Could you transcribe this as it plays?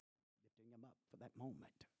that moment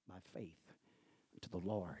by faith to the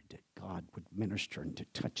Lord, that God would minister and to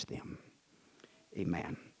touch them.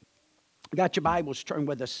 Amen. You got your Bibles, turn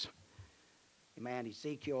with us. Amen.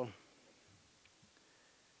 Ezekiel.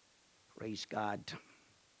 Praise God.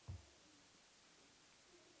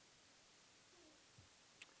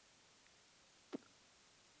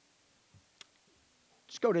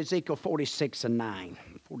 Let's go to Ezekiel 46 and 9.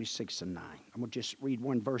 46 and 9. I'm going to just read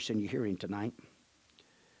one verse in your hearing tonight.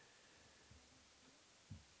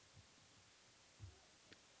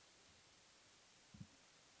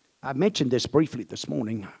 I mentioned this briefly this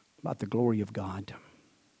morning about the glory of God.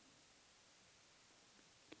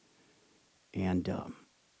 And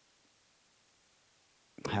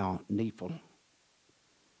how needful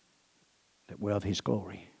that we're of His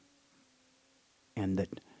glory. And that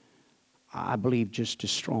I believe just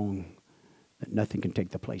as strong that nothing can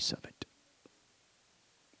take the place of it.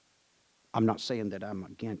 I'm not saying that I'm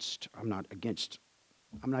not against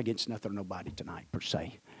nothing or nobody tonight per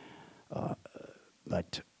se.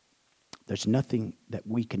 But there's nothing that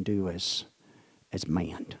we can do as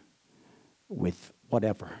man with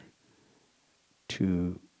whatever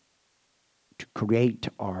to create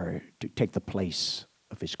or to take the place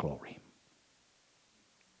of His glory.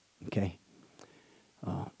 Okay?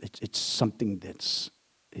 It's something that's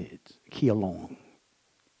He alone,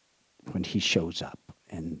 when He shows up,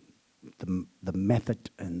 and the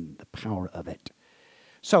method and the power of it.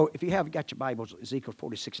 So if you have got your Bibles, Ezekiel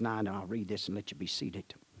 46:9, and I'll read this and let you be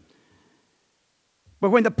seated. But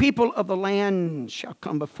when the people of the land shall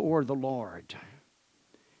come before the Lord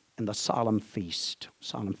in the solemn feast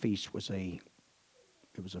was when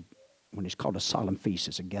it's called a solemn feast,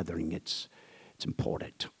 it's a gathering, it's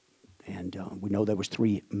important. And we know there was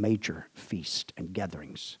 3 major feasts and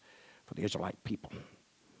gatherings for the Israelite people.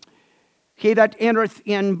 He that entereth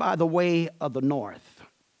in by the way of the north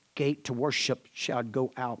gate to worship shall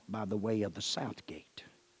go out by the way of the south gate.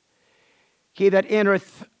 He that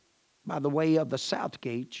entereth by the way of the south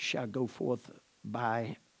gate shall go forth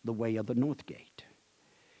by the way of the north gate.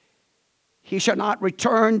 He shall not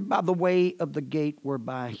return by the way of the gate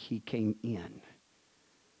whereby he came in,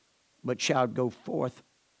 but shall go forth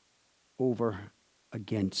over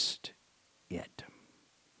against it.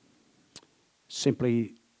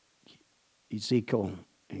 Simply, Ezekiel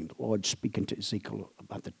and the Lord speaking to Ezekiel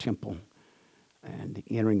about the temple and the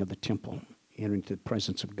entering of the temple, entering to the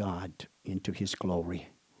presence of God, into His glory.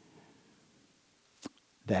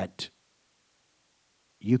 That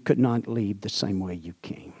you could not leave the same way you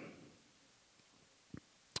came.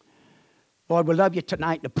 Lord, we love you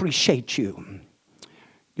tonight and appreciate you.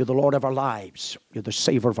 You're the Lord of our lives. You're the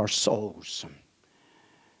Savior of our souls.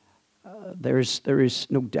 There is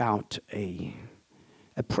no doubt a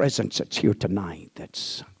presence that's here tonight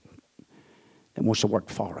that wants to work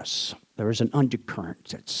for us. There is an undercurrent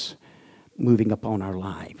that's moving upon our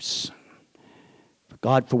lives.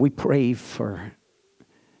 God, for we pray for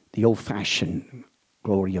the old-fashioned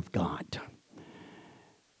glory of God,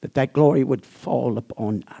 that glory would fall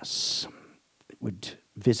upon us, would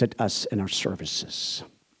visit us in our services.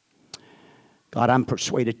 God, I'm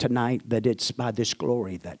persuaded tonight that it's by this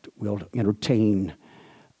glory that we'll entertain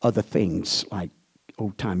other things like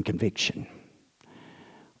old-time conviction,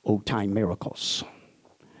 old-time miracles,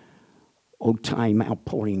 old-time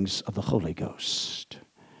outpourings of the Holy Ghost.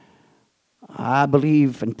 I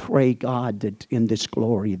believe and pray, God, that in this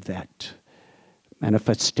glory that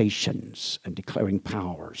manifestations and declaring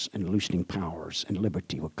powers and loosening powers and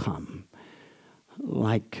liberty will come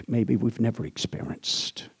like maybe we've never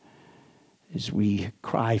experienced as we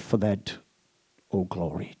cry for that old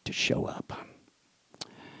glory to show up.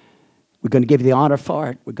 We're going to give you the honor for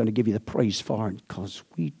it. We're going to give you the praise for it because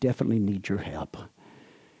we definitely need your help.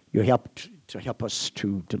 Your help to help us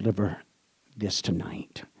to deliver this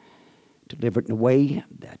tonight. Deliver it in a way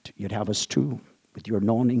that you'd have us to, with your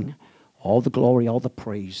anointing, all the glory, all the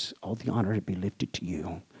praise, all the honor to be lifted to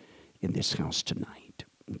you in this house tonight.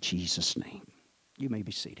 In Jesus' name. You may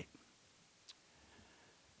be seated.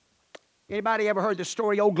 Anybody ever heard the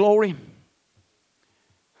story, Old Glory?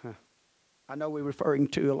 I know we're referring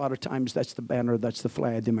to, a lot of times, that's the banner, that's the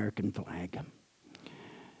flag, the American flag.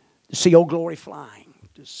 To see Old Glory flying,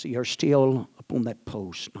 to see her still upon that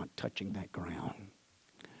post, not touching that ground.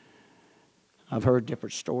 I've heard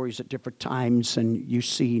different stories at different times, and you've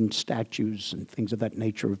seen statues and things of that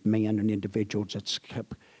nature of men and individuals that's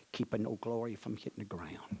kept keeping Old Glory from hitting the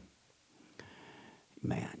ground.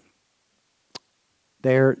 Man.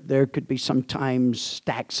 There could be sometimes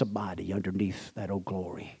stacks of body underneath that Old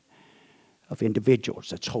Glory of individuals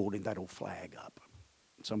that's holding that old flag up.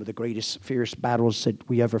 Some of the greatest, fierce battles that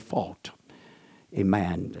we ever fought.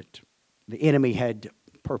 Amen. That The enemy had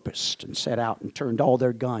purposed and set out and turned all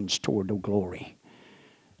their guns toward Old Glory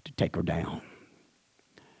to take her down.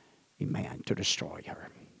 Amen. To destroy her.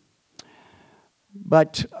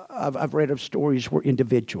 But I've read of stories where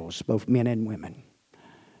individuals, both men and women,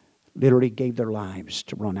 literally gave their lives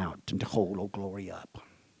to run out and to hold Old Glory up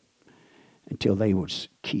until they was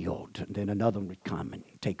killed. And then another one would come and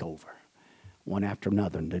take over, one after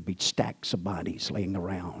another, and there'd be stacks of bodies laying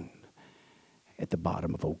around at the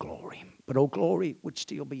bottom of Old Glory. But Old Glory would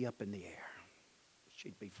still be up in the air.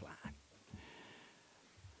 She'd be flying.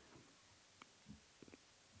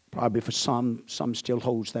 Probably for some still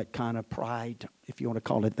holds that kind of pride, if you want to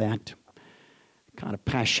call it that, kind of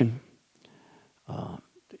passion.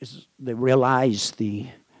 They realize the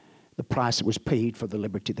price that was paid for the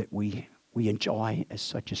liberty that we enjoy as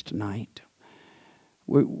such as tonight.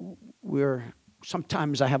 We're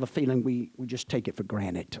sometimes I have a feeling we just take it for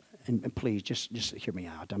granted. And please, just hear me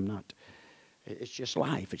out. I'm not. It's just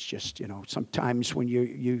life. It's just, sometimes when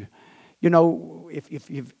if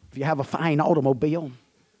you have a fine automobile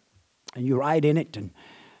and you ride in it and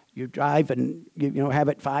you drive and you have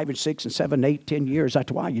it 5 and 6 and 7, 8, 10 years,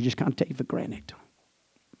 after a while you just kind of take it for granted.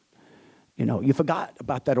 You forgot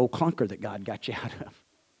about that old clunker that God got you out of.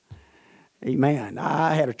 Amen.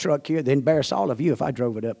 I had a truck here that embarrass all of you if I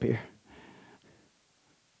drove it up here.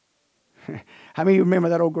 How many of you remember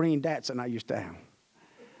that old green Datsun I used to have?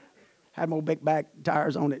 Had my old big back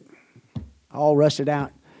tires on it, all rusted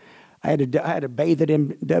out. I had to bathe it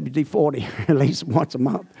in WD-40 at least once a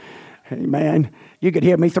month. Amen. You could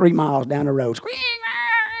hear me 3 miles down the road.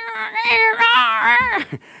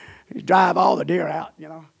 Drive all the deer out,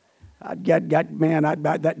 I'd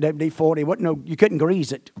buy that WD-40. You couldn't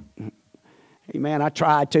grease it. Amen. I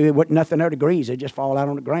tried to. It wasn't nothing there to grease. It just fall out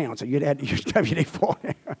on the ground. So you'd have to use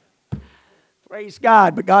WD-40. Praise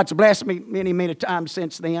God. But God's blessed me many, many times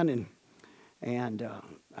since then. And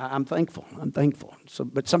I'm thankful.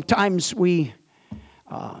 But sometimes we,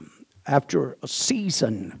 after a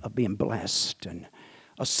season of being blessed and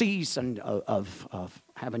a season of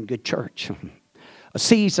having good church, a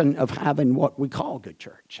season of having what we call good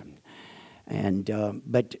church.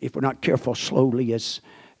 But if we're not careful, slowly as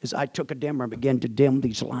I took a dimmer and began to dim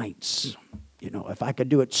these lights, if I could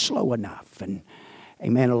do it slow enough and,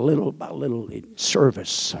 amen, a little by little in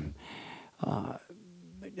service,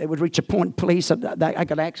 it would reach a point, police, that I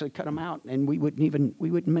could actually cut them out and we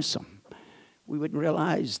wouldn't miss them. We wouldn't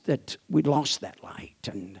realize that we'd lost that light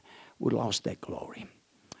and we'd lost that glory.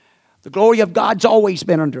 The glory of God's always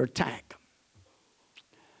been under attack.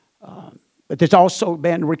 But there's also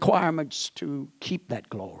been requirements to keep that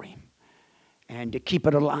glory and to keep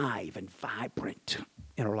it alive and vibrant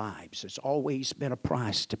in our lives. There's always been a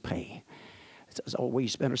price to pay. There's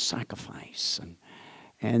always been a sacrifice.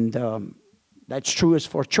 And that's true as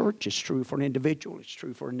for a church. It's true for an individual. It's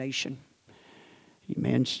true for a nation.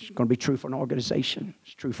 Amen. It's going to be true for an organization.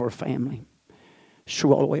 It's true for a family. It's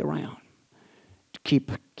true all the way around. To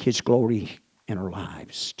keep His glory in our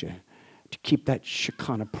lives. To keep that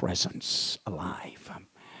Shekinah presence alive.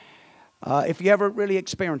 If you ever really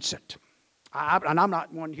experience it, and I'm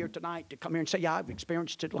not one here tonight to come here and say, yeah, I've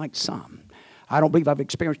experienced it like some. I don't believe I've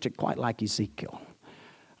experienced it quite like Ezekiel.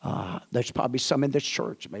 There's probably some in this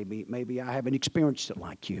church. Maybe I haven't experienced it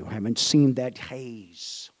like you. I haven't seen that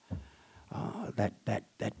haze,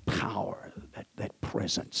 that power, that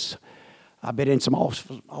presence. I've been in some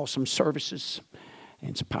awesome services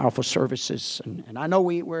and some powerful services. And I know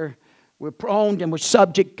we're prone and we're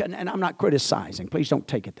subject, and I'm not criticizing. Please don't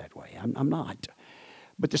take it that way. I'm not.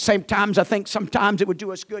 But at the same time, I think sometimes it would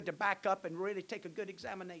do us good to back up and really take a good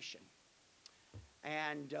examination.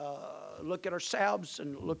 And look at ourselves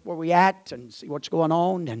and look where we're at and see what's going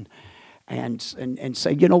on and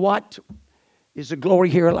say, you know what? Is the glory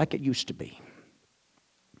here like it used to be?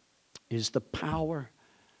 Is the power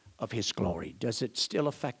of His glory, does it still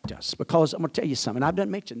affect us? Because I'm going to tell you something. I've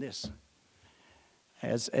done mention this.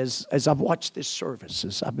 As I've watched this service,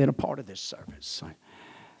 as I've been a part of this service,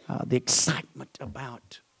 the excitement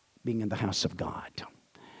about being in the house of God.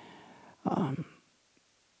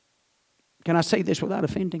 Can I say this without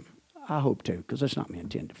offending? I hope to, because that's not my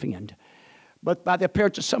intent to offend. But by the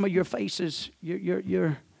appearance of some of your faces,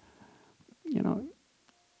 there's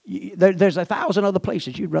 1,000 other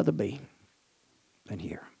places you'd rather be than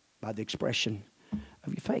here, by the expression of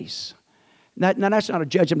your face. Now, that's not a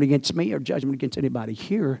judgment against me or judgment against anybody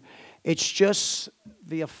here. It's just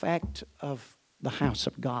the effect of the house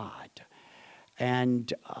of God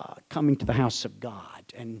and coming to the house of God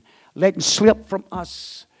and letting slip from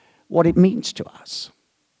us what it means to us,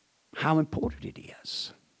 how important it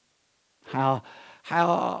is, how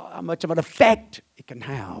much of an effect it can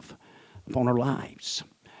have upon our lives.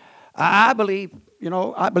 I believe,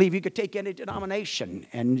 I believe you could take any denomination,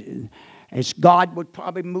 and as God would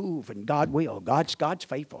probably move, and God will. God's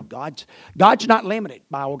faithful. God's not limited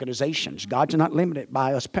by organizations. God's not limited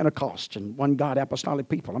by us Pentecost and one God apostolic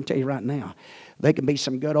people. I'm telling you right now, there can be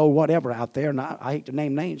some good old whatever out there, and I hate to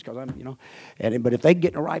name names because but if they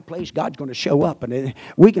get in the right place, God's going to show up, and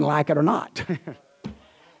we can like it or not.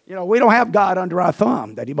 We don't have God under our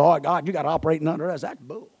thumb. That boy, God, you got to operate under us. That's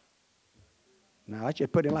bull. Now, let's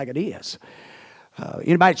just put it like it is.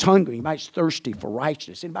 Anybody that's hungry, anybody that's thirsty for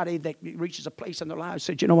righteousness, anybody that reaches a place in their lives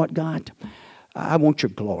says, you know what, God, I want your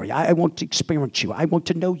glory. I want to experience you. I want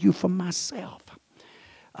to know you for myself.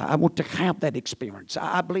 I want to have that experience.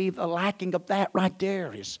 I believe the lacking of that right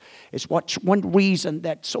there is what's one reason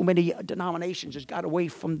that so many denominations has got away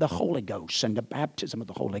from the Holy Ghost and the baptism of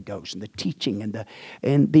the Holy Ghost and the teaching and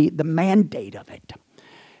the mandate of it.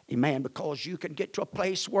 Amen. Because you can get to a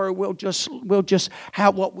place where we'll just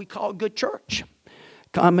have what we call good church.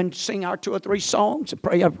 Come and sing our 2 or 3 songs and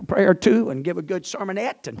pray a prayer or 2 and give a good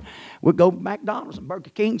sermonette, and we'll go to McDonald's and Burger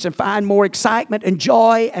King's and find more excitement and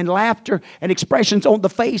joy and laughter and expressions on the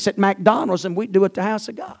face at McDonald's than we do at the house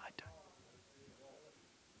of God.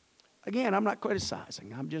 Again, I'm not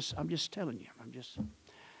criticizing. I'm just telling you.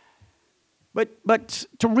 But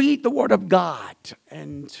to read the Word of God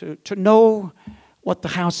and to know what the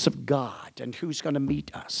house of God and who's going to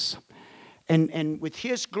meet us. And with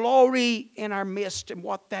His glory in our midst and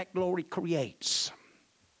what that glory creates.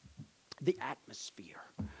 The atmosphere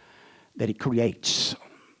that it creates.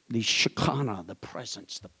 The Shekinah, the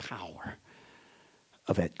presence, the power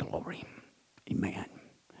of that glory. Amen.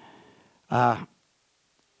 I'm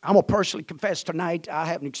going to personally confess tonight, I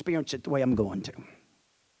haven't experienced it the way I'm going to.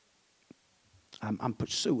 I'm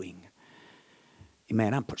pursuing.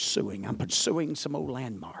 Amen. I'm pursuing some old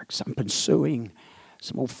landmarks. I'm pursuing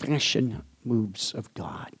some old-fashioned moves of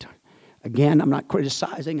God. Again, I'm not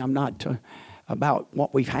criticizing. I'm not about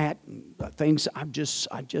what we've had. Things I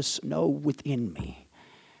just know within me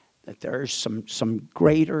that there's some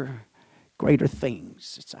greater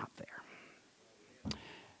things that's out there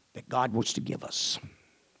that God wants to give us.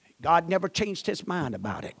 God never changed His mind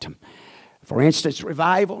about it. For instance,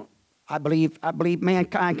 revival. I believe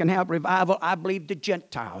mankind can have revival. I believe the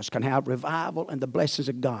Gentiles can have revival and the blessings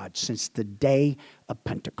of God since the day of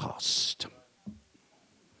Pentecost.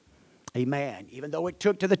 Amen. Even though it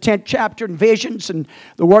took to the 10th chapter and visions and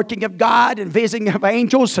the working of God and visiting of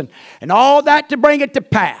angels and all that to bring it to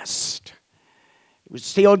pass. It was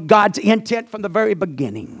still God's intent from the very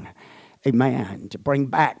beginning. Amen. To bring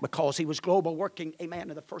back, because He was global working,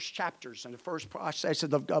 amen, in the first chapters and the first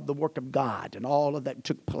processes of the work of God, and all of that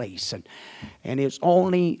took place. And it's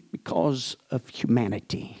only because of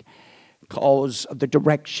humanity, because of the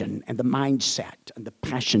direction and the mindset and the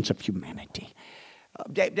passions of humanity.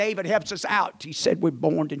 David helps us out. He said we're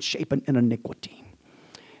born and shapen in iniquity.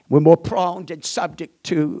 We're more prone and subject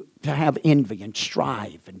to have envy and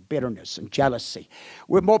strife and bitterness and jealousy.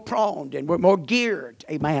 We're more prone and we're more geared,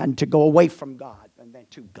 amen, to go away from God than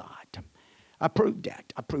to God. I proved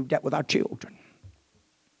that. I proved that with our children.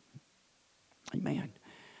 Amen.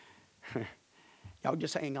 Y'all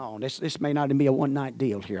just hang on. This may not even be a one-night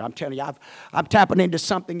deal here. I'm telling you, I'm tapping into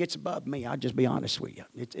something that's above me. I'll just be honest with you.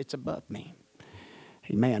 It's above me.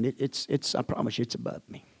 Amen. I promise you, it's above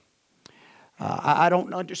me. I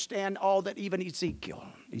don't understand all that even Ezekiel.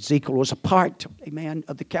 Ezekiel was a part, amen,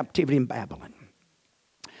 of the captivity in Babylon.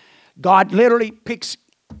 God literally picks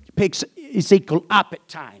Ezekiel up at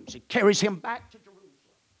times. He carries him back to Jerusalem.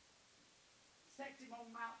 Sets him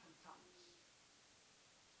on mountaintops.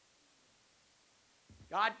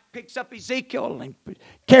 God picks up Ezekiel and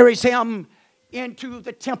carries him into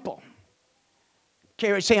the temple.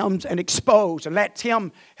 Carries him and exposes and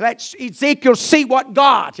lets Ezekiel see what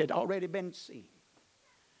God had already been seen.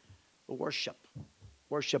 The worship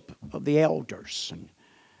of the elders. And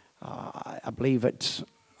I believe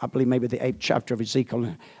maybe the 8th chapter of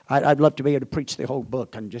Ezekiel. I'd love to be able to preach the whole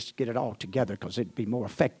book and just get it all together, because it'd be more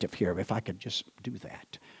effective here if I could just do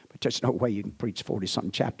that. But there's no way you can preach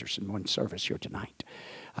 40-something chapters in one service here tonight.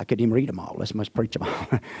 I couldn't even read them all. Let's must preach them all.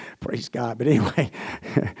 Praise God. But anyway,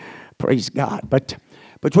 praise God. But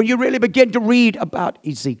when you really begin to read about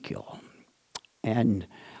Ezekiel and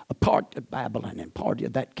a part of Babylon and part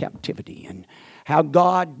of that captivity and how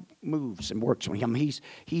God moves and works with him, he's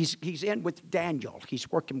in with Daniel.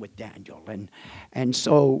 He's working with Daniel. And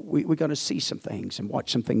so we're going to see some things and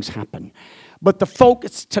watch some things happen. But the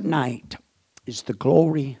focus tonight is the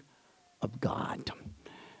glory of God.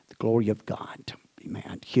 The glory of God.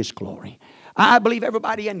 Amen. His glory. I believe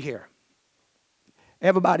everybody in here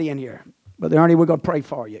Brother Ernie, we're going to pray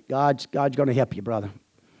for you. God's going to help you, brother.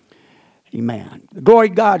 Amen. The glory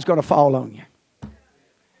of God's going to fall on you.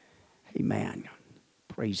 Amen.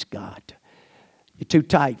 Praise God. You're too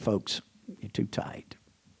tight, folks. You're too tight.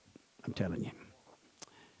 I'm telling you.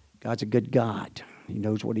 God's a good God. He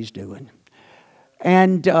knows what He's doing.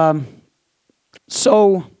 And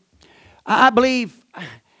so I believe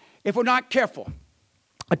if we're not careful,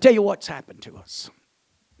 I'll tell you what's happened to us.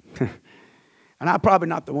 And I'm probably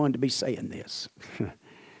not the one to be saying this.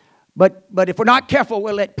 But if we're not careful,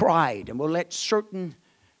 we'll let pride and we'll let certain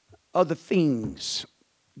other things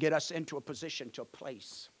get us into a position, to a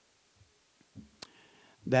place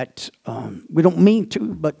that we don't mean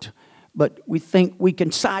to, but we think we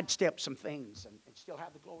can sidestep some things and still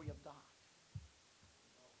have the glory of God.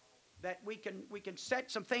 That we can set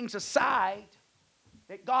some things aside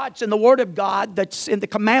that God's in the Word of God, that's in the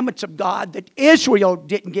commandments of God, that Israel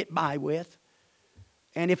didn't get by with.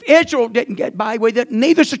 And if Israel didn't get by with it,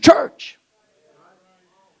 neither's the church.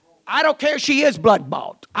 I don't care if she is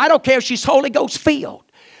blood-bought. I don't care if she's Holy Ghost filled.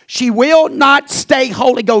 She will not stay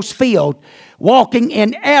Holy Ghost filled, walking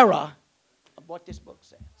in error of what this book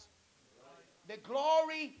says. The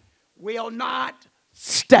glory will not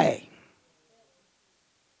stay.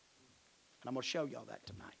 And I'm going to show y'all that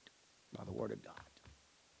tonight by the Word of God.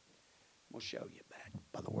 I'm going to show you that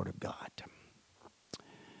by the Word of God.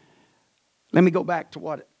 Let me go back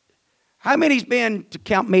to how many's been to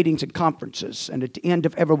camp meetings and conferences, and at the end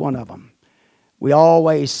of every one of them, we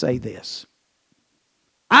always say this: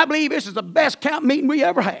 I believe this is the best camp meeting we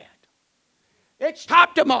ever had. It's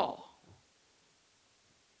topped them all.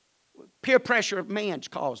 Peer pressure of man's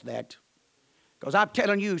caused that. Because I'm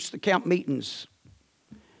telling you, the camp meetings,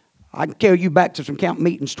 I can carry you back to some camp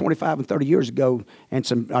meetings 25 and 30 years ago and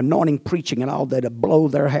some anointing preaching and all that'll blow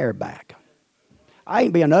their hair back. I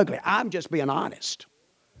ain't being ugly. I'm just being honest.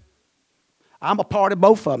 I'm a part of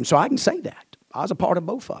both of them, so I can say that. I was a part of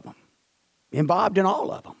both of them. Involved in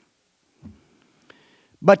all of them.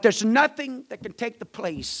 But there's nothing that can take the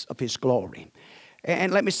place of His glory.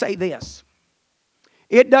 And let me say this.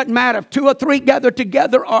 It doesn't matter if 2 or 3 gather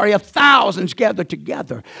together or if thousands gather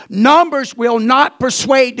together. Numbers will not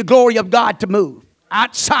persuade the glory of God to move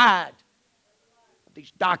outside of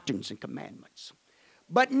these doctrines and commandments.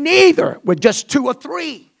 But neither with just 2 or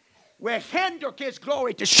 3 will hinder His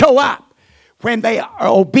glory to show up when they are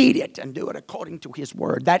obedient and do it according to His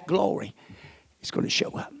word. That glory is going to show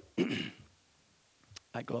up.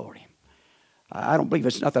 That glory. I don't believe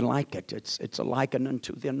it's nothing like it. It's a liken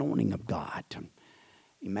unto the anointing of God.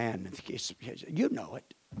 Amen. You know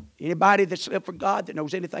it. Anybody that's lived for God, that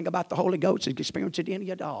knows anything about the Holy Ghost, has experienced it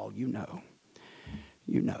any at all, you know.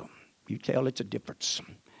 You know. You tell it's a difference.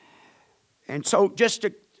 And so just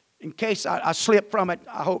in case I slip from it,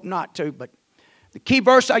 I hope not to, but the key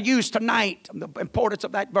verse I use tonight, the importance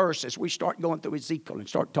of that verse, as we start going through Ezekiel and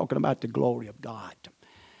start talking about the glory of God.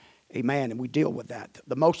 Amen. And we deal with that.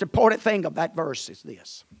 The most important thing of that verse is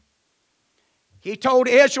this. He told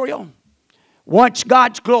Israel, watch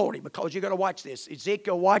God's glory, because you're going to watch this.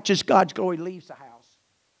 Ezekiel watches God's glory, leaves the house.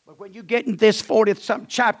 But when you get in this 40-something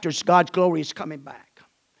chapters, God's glory is coming back.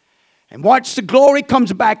 And once the glory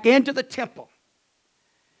comes back into the temple,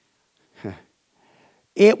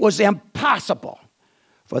 it was impossible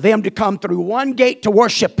for them to come through one gate to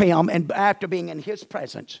worship Him and after being in His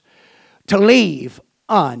presence to leave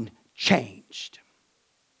unchanged.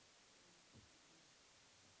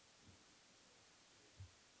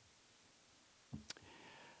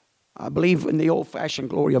 I believe when the old-fashioned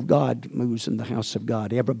glory of God moves in the house of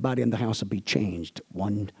God, everybody in the house will be changed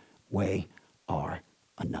one way or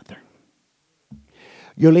another.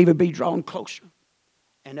 You'll either be drawn closer,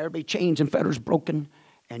 and there'll be chains and fetters broken,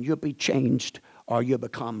 and you'll be changed, or you'll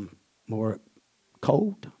become more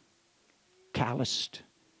cold, calloused,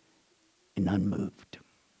 and unmoved.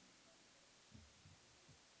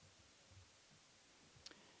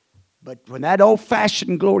 But when that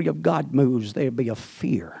old-fashioned glory of God moves, there'll be a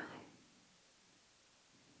fear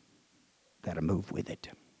that'll move with it.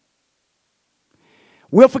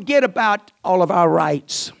 We'll forget about all of our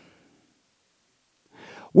rights.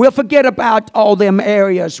 We'll forget about all them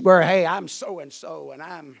areas where, hey, I'm so-and-so and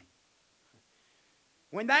I'm...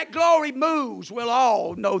 When that glory moves, we'll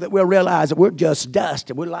all know that we'll realize that we're just dust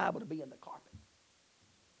and we're liable to be in the carpet.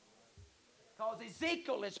 Because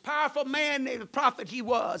Ezekiel, as powerful man, the prophet he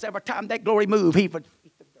was, every time that glory moved, he would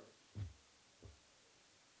eat the dirt.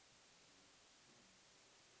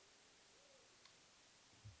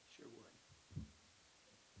 Sure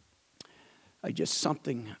would. Just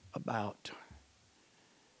something about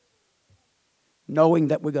knowing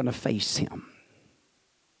that we're going to face Him.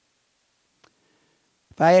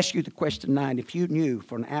 If I ask you the question tonight, if you knew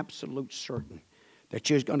for an absolute certain that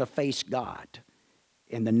you was going to face God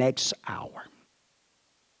in the next hour,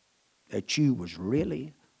 that you was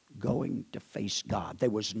really going to face God,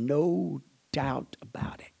 there was no doubt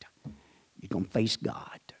about it. You're going to face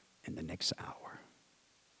God in the next hour.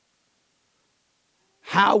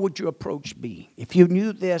 How would your approach be? If you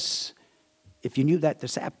knew this, if you knew that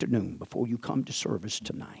this afternoon before you come to service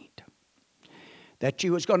tonight, that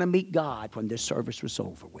you was going to meet God when this service was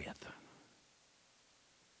over with,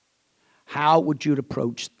 how would you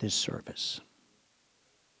approach this service?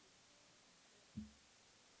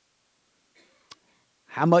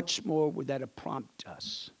 How much more would that have prompted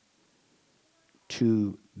us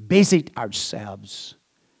to busy ourselves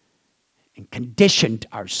and conditioned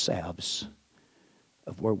ourselves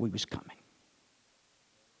of where we was coming?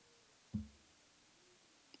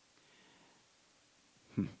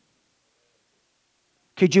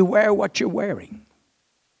 Could you wear what you're wearing?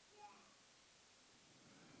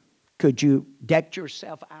 Could you deck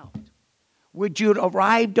yourself out? Would you have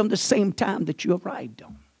arrived on the same time that you arrived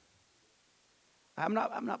on? I'm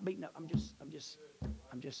not beating up. I'm just,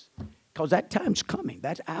 because that time's coming.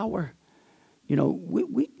 That hour, we're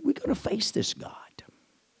going to face this God.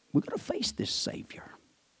 We're going to face this Savior.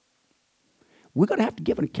 We're going to have to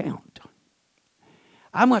give an account.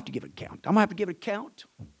 I'm going to have to give an account. I'm going to have to give an account,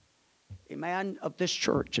 amen, of this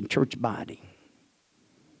church and church body,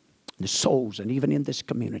 the souls, and even in this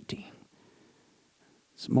community.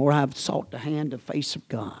 It's more I've sought the hand and face of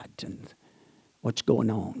God and what's going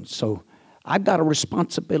on. So I've got a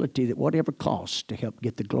responsibility that whatever costs to help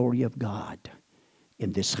get the glory of God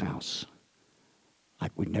in this house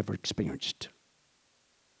like we've never experienced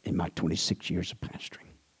in my 26 years of pastoring.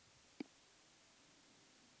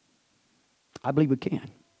 I believe we can.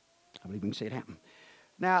 I believe we can see it happen.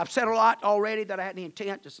 Now, I've said a lot already that I had the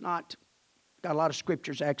intent. It's not, got a lot of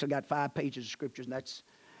scriptures. I actually got 5 pages of scriptures, and that's,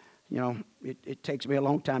 it takes me a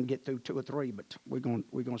long time to get through 2 or 3, but we're going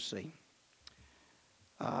to see.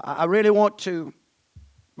 I really want to,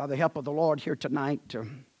 by the help of the Lord here tonight, to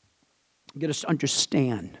get us to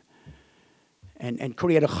understand and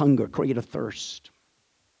create a hunger, create a thirst.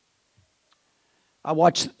 I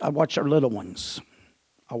watch our little ones.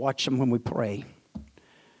 I watch them when we pray.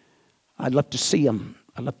 I'd love to see them.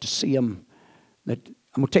 I'd love to see them. I'm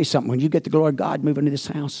going to tell you something. When you get the glory of God moving into this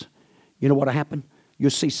house, you know what'll happen?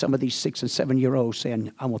 You'll see some of these 6 and 7-year-olds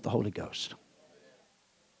saying, I want the Holy Ghost.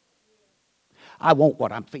 I want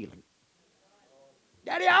what I'm feeling.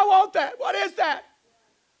 Daddy, I want that. What is that?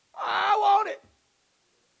 I want it.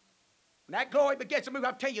 When that glory begins to move,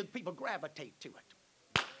 I'll tell you, people gravitate to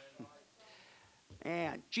it.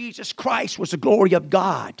 And Jesus Christ was the glory of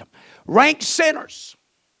God. Ranked sinners,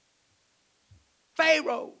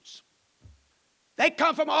 pharaohs, they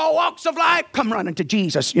come from all walks of life, come running to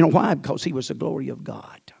Jesus. You know why? Because he was the glory of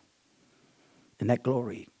God. And that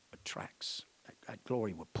glory attracts. That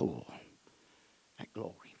glory will pull. That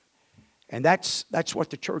glory. And that's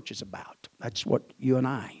what the church is about. That's what you and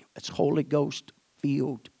I, it's Holy Ghost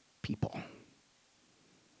filled people.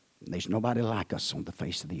 And there's nobody like us on the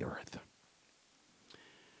face of the earth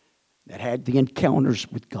that had the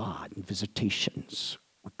encounters with God and visitations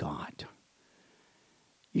with God.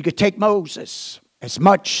 You could take Moses, as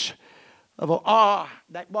much of an awe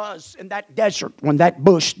that was in that desert when that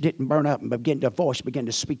bush didn't burn up, and a voice began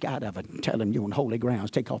to speak out of it and tell him, you're on holy grounds,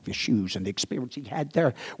 take off your shoes, and the experience he had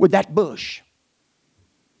there with that bush.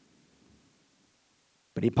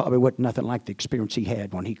 But he probably wasn't nothing like the experience he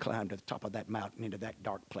had when he climbed to the top of that mountain into that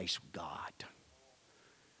dark place with God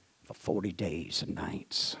for 40 days and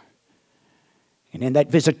nights. And in that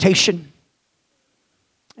visitation,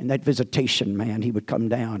 man, he would come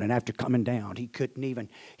down, and after coming down, he couldn't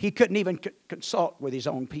even consult with his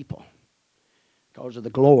own people because of the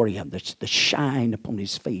glory of the shine upon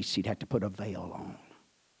his face. He'd have to put a veil on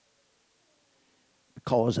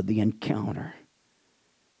because of the encounter.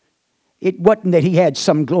 It wasn't that he had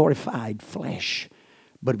some glorified flesh,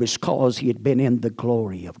 but it was because he had been in the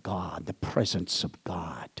glory of God, the presence of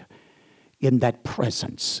God. In that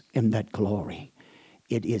presence, in that glory,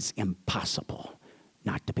 it is impossible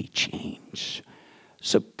not to be changed.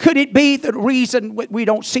 So could it be the reason we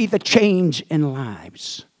don't see the change in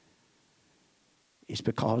lives is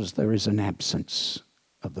because there is an absence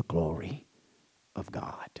of the glory of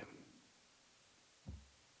God?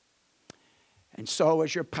 And so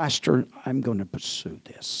as your pastor, I'm going to pursue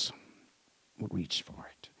this. We'll reach for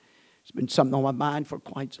it. It's been something on my mind for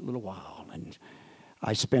quite a little while, and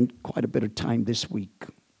I spent quite a bit of time this week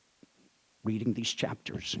reading these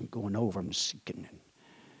chapters and going over them, seeking.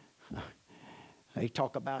 They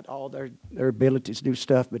talk about all their abilities to do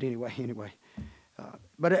stuff, but anyway.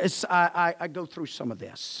 But as I go through some of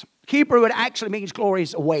this, Hebrew, it actually means glory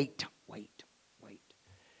is wait.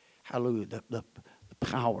 Hallelujah, the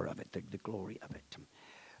power of it, the glory of it.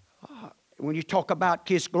 When you talk about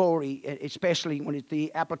His glory, especially when it's the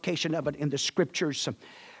application of it in the Scriptures,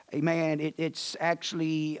 amen, it's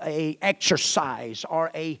actually a exercise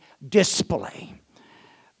or a display.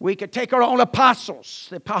 We could take our own apostles,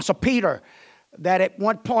 the Apostle Peter, that at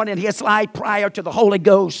one point in his life prior to the Holy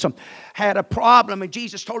Ghost had a problem, and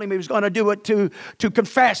Jesus told him he was going to do it to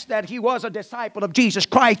confess that he was a disciple of Jesus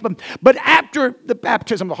Christ. But after the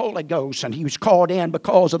baptism of the Holy Ghost, and he was called in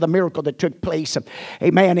because of the miracle that took place,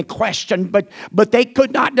 amen, in question, but they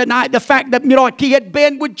could not deny the fact that, he had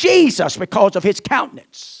been with Jesus because of his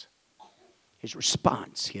countenance, his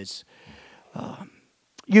response, you've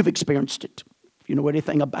experienced it. If you know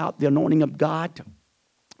anything about the anointing of God,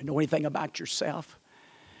 you know anything about yourself,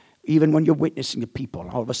 even when you're witnessing to people,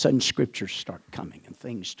 all of a sudden scriptures start coming and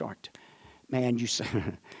things start, man, you say,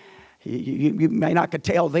 you may not could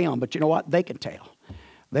tell them, but you know what? They can tell.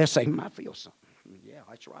 They're saying, I feel something. Yeah,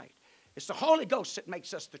 that's right. It's the Holy Ghost that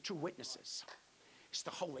makes us the true witnesses. It's the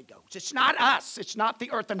Holy Ghost. It's not us. It's not the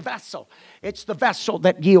earthen vessel. It's the vessel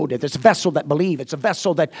that yielded. It's a vessel that believed. It's a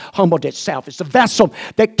vessel that humbled itself. It's a vessel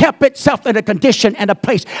that kept itself in a condition and a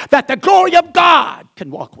place that the glory of God can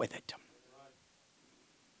walk with it.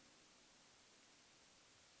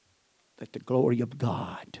 That the glory of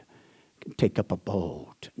God can take up a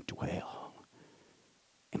abode and dwell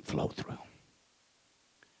and flow through.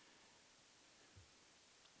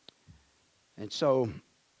 And so,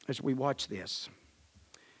 as we watch this,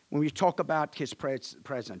 when we talk about His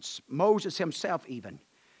presence, Moses himself even,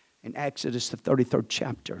 in Exodus, the 33rd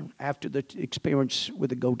chapter, after the experience with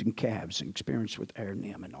the golden calves and experience with Aaron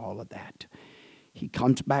and all of that, he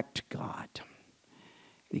comes back to God. And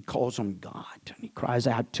he calls on God. And he cries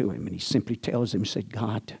out to Him. And he simply tells Him, he said,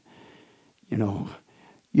 God,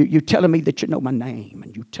 you're telling me that you know my name.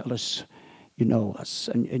 And you tell us you know us.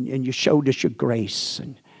 And you showed us your grace.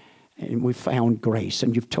 And we found grace.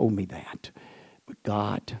 And you've told me that. But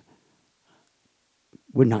God,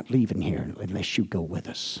 we're not leaving here unless you go with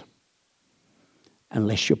us.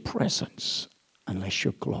 Unless your presence, unless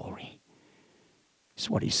your glory, is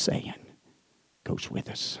what He's saying, goes with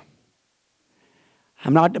us.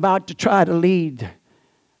 I'm not about to try to lead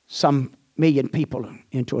some million people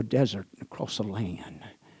into a desert across a land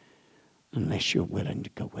unless you're willing to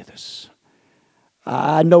go with us.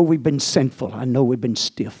 I know we've been sinful. I know we've been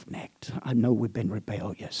stiff-necked. I know we've been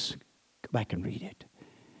rebellious. Go back and read it.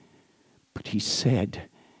 But He said,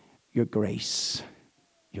 your grace,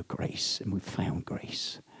 and we found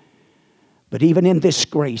grace. But even in this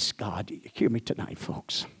grace, God, hear me tonight,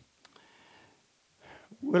 folks.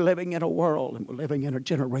 We're living in a world and we're living in a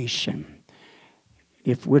generation.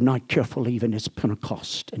 If we're not careful, even as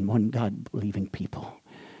Pentecost and one God-believing people,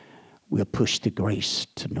 we'll push the grace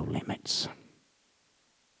to no limits.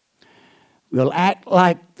 We'll act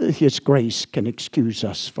like His grace can excuse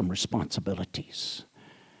us from responsibilities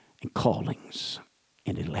and callings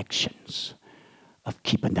and elections of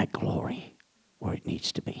keeping that glory where it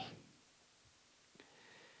needs to be.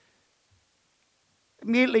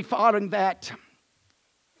 Immediately following that,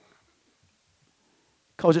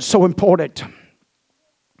 because it's so important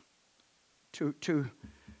to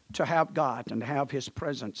have God and to have His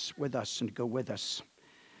presence with us and to go with us.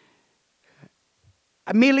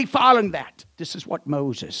 Immediately following that, this is what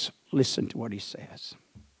Moses, listen to what he says.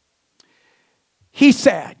 He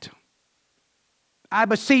said, I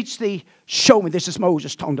beseech thee, show me, this is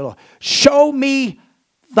Moses talking to the Lord, show me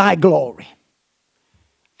thy glory.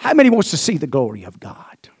 How many wants to see the glory of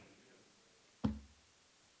God?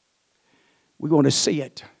 We want to see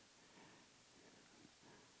it.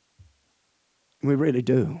 We really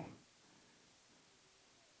do.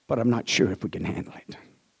 But I'm not sure if we can handle it.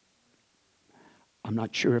 I'm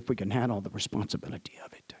not sure if we can handle the responsibility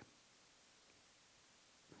of it.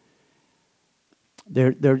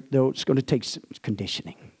 It's going to take some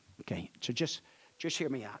conditioning. Okay, so just hear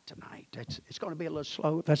me out tonight. It's going to be a little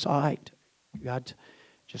slow, if that's all right. God,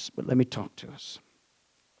 but let me talk to us.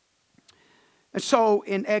 And so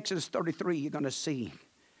in Exodus 33, you're going to see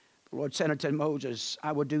the Lord said unto Moses,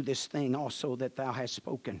 I will do this thing also that thou hast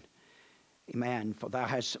spoken. Amen. For thou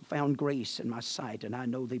hast found grace in my sight, and I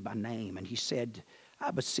know thee by name. And he said,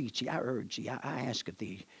 I beseech thee, I urge thee, I ask of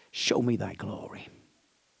thee, show me thy glory.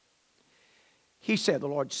 He said, the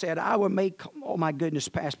Lord said, I will make all my goodness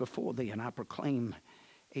pass before thee, and I proclaim,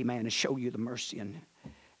 amen, and show you the mercy.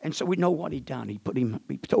 And so we know what he done. He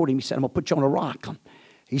told him, he said, I'm going to put you on a rock.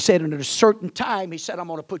 He said, and at a certain time, he said, I'm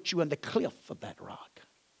going to put you in the cliff of that rock.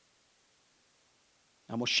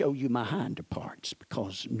 I'm going to show you my hinder parts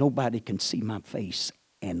because nobody can see my face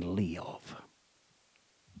and live.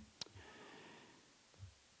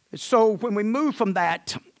 So when we move from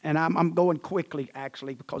that, and I'm going quickly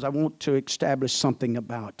actually because I want to establish something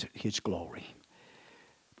about his glory.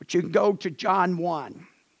 But you can go to John 1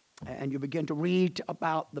 and you begin to read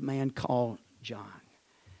about the man called John.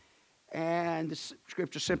 And the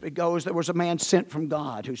scripture simply goes, there was a man sent from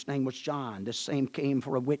God whose name was John. This same came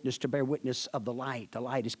for a witness to bear witness of the light. The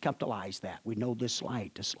light is capitalized that. We know this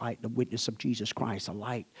light, the witness of Jesus Christ. The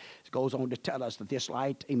light goes on to tell us that this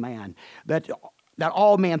light, amen, that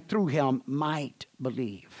all men through him might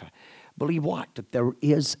believe. Believe what? That there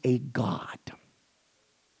is a God.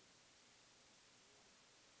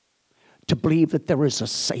 To believe that there is a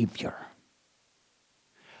Savior.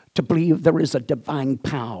 To believe there is a divine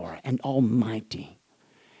power and almighty.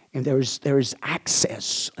 And there is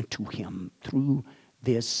access unto him through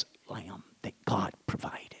this Lamb that God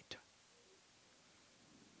provided.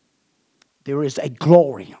 There is a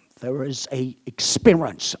glory. There is a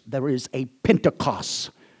experience. There is a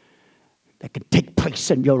Pentecost that can take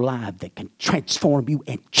place in your life that can transform you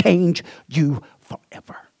and change you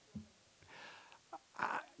forever.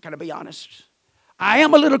 Can I be honest? I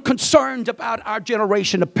am a little concerned about our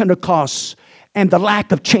generation of Pentecost and the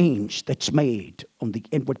lack of change that's made on the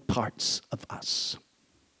inward parts of us,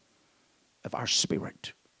 of our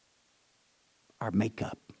spirit, our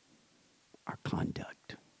makeup, our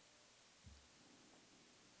conduct.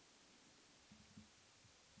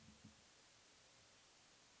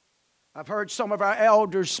 I've heard some of our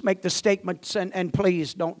elders make the statements, and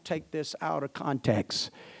please don't take this out of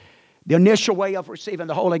context. The initial way of receiving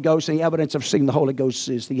the Holy Ghost and the evidence of receiving the Holy Ghost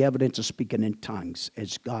is the evidence of speaking in tongues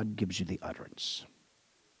as God gives you the utterance.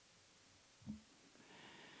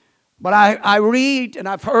 But I read and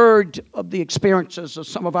I've heard of the experiences of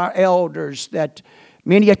some of our elders that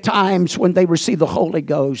many a times when they receive the Holy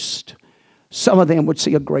Ghost, some of them would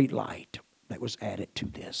see a great light that was added to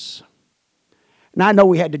this. And I know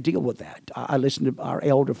we had to deal with that. I listened to our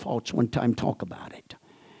elder Faults one time talk about it.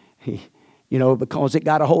 Because it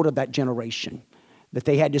got a hold of that generation, that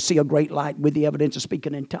they had to see a great light with the evidence of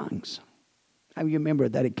speaking in tongues. How do you remember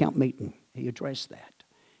that at camp meeting? He addressed that.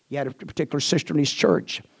 He had a particular sister in his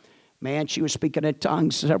church. Man, she was speaking in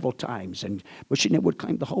tongues several times, but she never would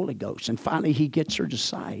claim the Holy Ghost. And finally, he gets her to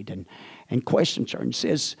side and questions her and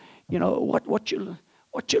says, what you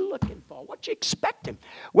looking for? What you expecting?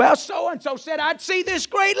 Well, so-and-so said I'd see this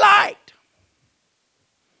great light.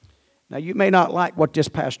 Now, you may not like what this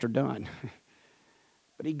pastor done.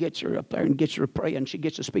 But he gets her up there and gets her praying. She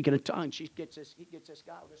gets to speaking in tongues. He gets this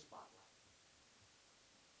guy with a spotlight.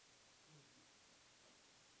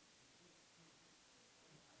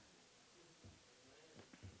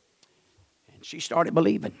 And she started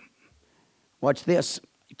believing. Watch this.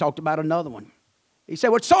 He talked about another one. He said,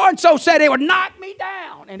 well, so-and-so said it would knock me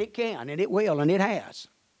down. And it can, and it will, and it has.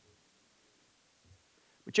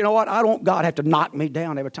 But you know what? I don't want God have to knock me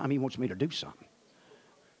down every time he wants me to do something.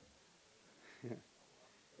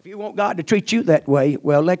 If you want God to treat you that way,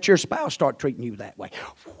 well, let your spouse start treating you that way.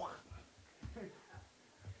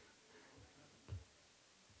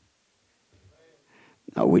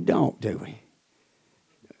 No, we don't, do we?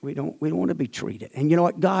 We don't want to be treated. And you know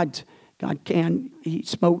what? God he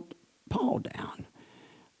smote Paul down.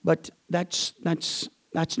 But that's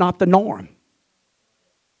not the norm.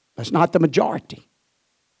 That's not the majority.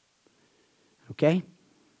 Okay?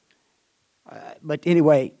 But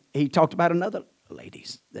anyway, he talked about another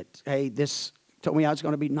ladies that, hey, this told me I was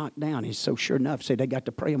going to be knocked down. He's so sure enough, said they got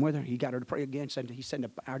to praying with her. He got her to pray again. He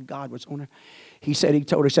said our God was on her. He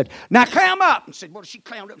told her, now climb up. And said, well, she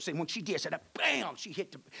climbed up and said, when she did, said, bam, she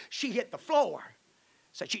hit the floor.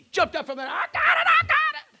 Said she jumped up from there. I got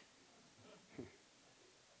it.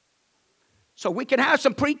 So we can have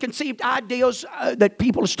some preconceived ideas that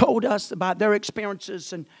people have told us about their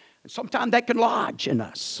experiences, and sometimes that can lodge in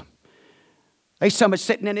us. There's somebody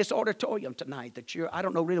sitting in this auditorium tonight that I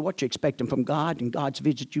don't know really what you're expecting from God, and God's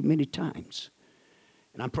visited you many times.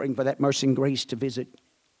 And I'm praying for that mercy and grace to visit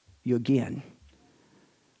you again.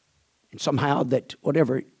 And somehow that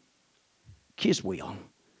whatever His will,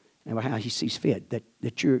 and how He sees fit,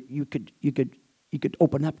 that you could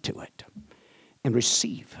open up to it and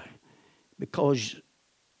receive. Because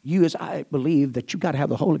you, as I believe, that you got to have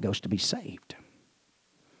the Holy Ghost to be saved.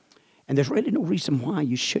 And there's really no reason why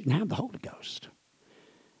you shouldn't have the Holy Ghost.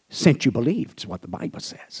 Since you believed, is what the Bible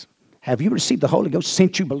says. Have you received the Holy Ghost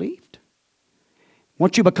since you believed?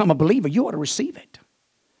 Once you become a believer, you ought to receive it.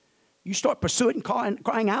 You start pursuing,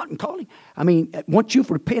 crying out and calling. I mean, once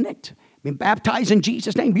you've repented, Been baptized in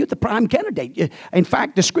Jesus' name. You're the prime candidate. In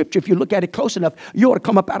fact, the scripture, if you look at it close enough, you ought to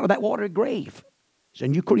come up out of that watery grave. It's a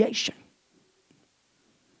new creation.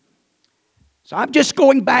 So I'm just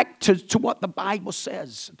going back to what the Bible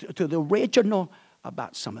says, to the original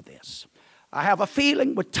about some of this. I have a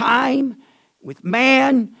feeling with time, with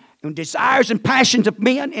man, and desires and passions of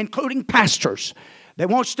men, including pastors, that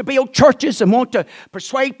wants to build churches and want to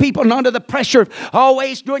persuade people and under the pressure of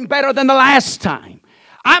always doing better than the last time.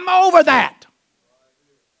 I'm over that.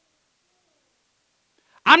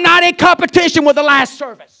 I'm not in competition with the last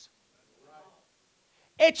service.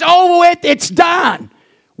 It's over with. It's done.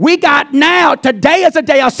 We got now. Today is a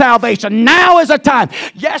day of salvation. Now is a time.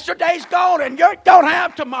 Yesterday's gone and you don't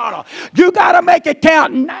have tomorrow. You got to make it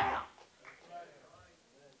count now.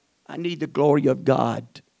 I need the glory of God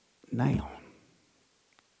now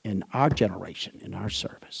in our generation, in our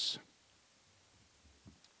service.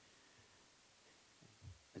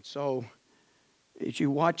 And so, as you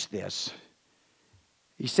watch this,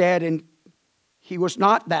 he said, and he was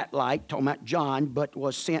not that light, talking about John, but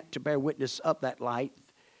was sent to bear witness of that light.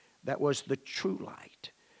 That was the true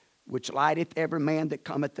light, which lighteth every man that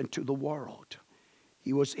cometh into the world.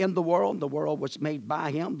 He was in the world was made by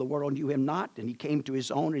him, the world knew him not, and he came to his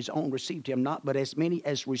own received him not, but as many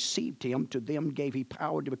as received him, to them gave he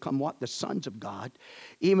power to become what? The sons of God,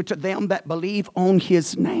 even to them that believe on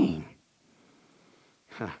his name.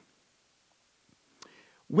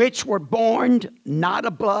 Which were born not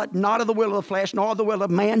of blood, not of the will of the flesh, nor of the will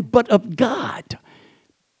of man, but of God.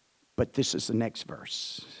 But this is the next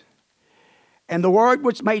verse. And the Word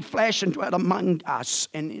was made flesh and dwelt among us.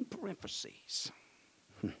 And in parentheses,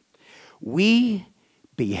 we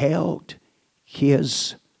beheld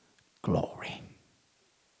his glory.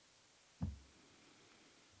 I'm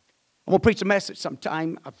going to preach a message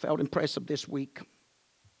sometime. I felt impressive this week.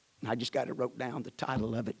 I just got it wrote down, the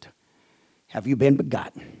title of it. Have you been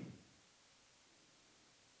begotten?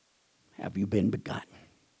 Have you been begotten?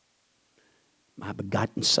 My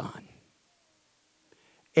begotten son.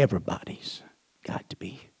 Everybody's got to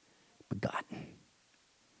be begotten.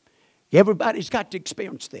 Everybody's got to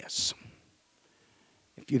experience this.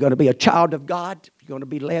 If you're going to be a child of God, if you're going to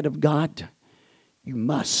be led of God, you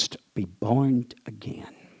must be born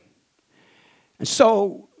again. And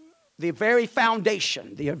so, the very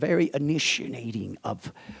foundation, the very initiating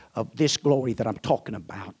of this glory that I'm talking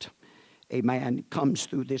about, amen, comes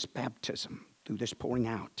through this baptism, through this pouring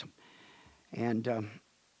out. And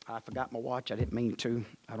I forgot my watch. I didn't mean to.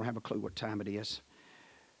 I don't have a clue what time it is.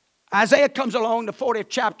 Isaiah comes along, the 40th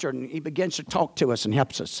chapter, and he begins to talk to us and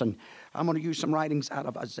helps us. And I'm going to use some writings out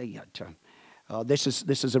of Isaiah. This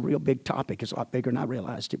is a real big topic. It's a lot bigger than I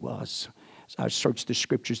realized it was. So I searched the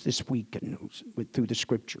scriptures this week and went through the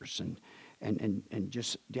scriptures and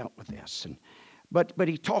just dealt with this. But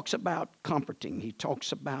he talks about comforting. He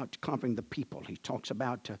talks about comforting the people. He talks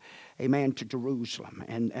about, amen, to Jerusalem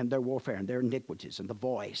and their warfare and their iniquities and the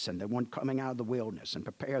voice and the one coming out of the wilderness and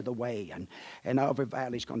prepare the way and every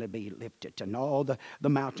valley is going to be lifted and all the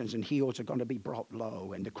mountains and hills are going to be brought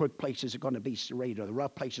low and the crooked places are going to be serrated or the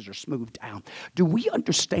rough places are smoothed down. Do we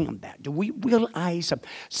understand that? Do we realize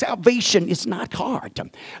salvation is not hard?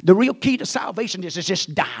 The real key to salvation is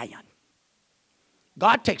just dying.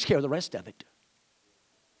 God takes care of the rest of it.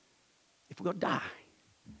 If we'll die,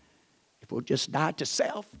 if we'll just die to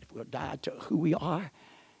self, if we'll die to who we are,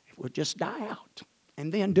 if we'll just die out,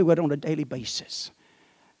 and then do it on a daily basis,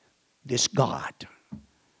 this God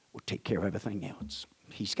will take care of everything else.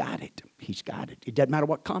 He's got it. He's got it. It doesn't matter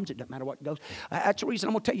what comes. It doesn't matter what goes. That's the reason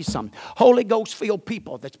I'm going to tell you something. Holy Ghost-filled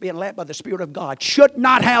people that's being led by the Spirit of God should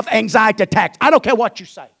not have anxiety attacks. I don't care what you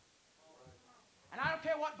say. And I don't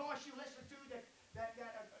care what voice you listen to that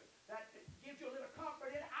gives you a little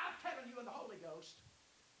comfort in it. I'm telling you in the Holy Ghost,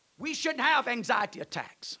 we shouldn't have anxiety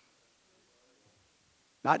attacks.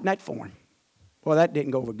 Not in that form. Well, that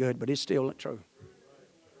didn't go over good, but it's still true.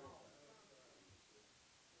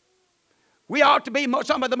 We ought to be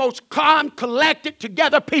some of the most calm, collected,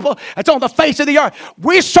 together people that's on the face of the earth.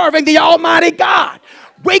 We're serving the Almighty God.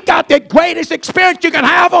 We got the greatest experience you can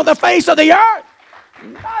have on the face of the earth.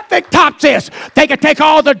 Nothing tops this. They can take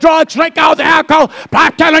all the drugs, drink all the alcohol, but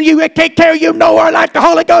I'm telling you, it can't carry you nowhere like the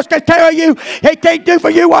Holy Ghost can carry you. It can't do for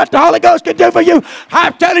you what the Holy Ghost can do for you.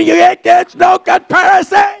 I'm telling you, it's no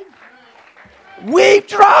comparison. We've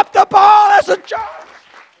dropped the ball as a church.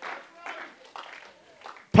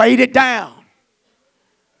 Played it down.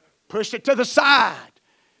 Pushed it to the side.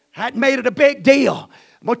 Hadn't made it a big deal.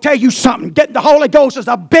 I'm going to tell you something. Getting the Holy Ghost is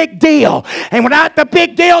a big deal. And without the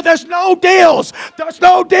big deal, there's no deals. There's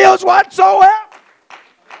no deals whatsoever. I'll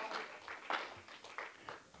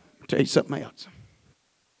tell you something else.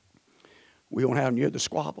 We won't have near the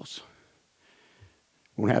squabbles.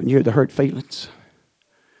 We won't have near the hurt feelings.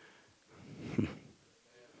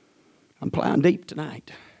 I'm plowing deep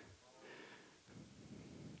tonight.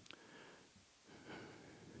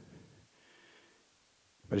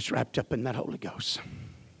 But it's wrapped up in that Holy Ghost.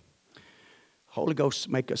 Holy Ghost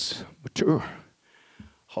make us mature.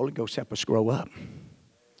 Holy Ghost help us grow up.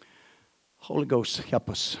 Holy Ghost help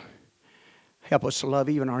us to love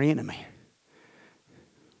even our enemy.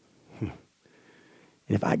 And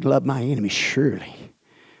if I can love my enemy, surely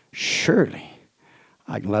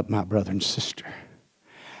I can love my brother and sister.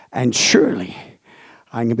 And surely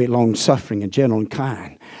I can be long-suffering and gentle and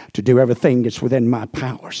kind to do everything that's within my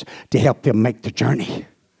powers to help them make the journey.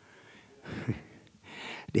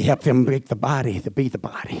 To help them make the body, to be the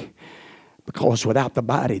body. Because without the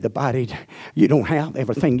body, you don't have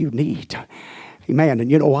everything you need. Amen. And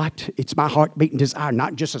you know what? It's my heartbeat and desire,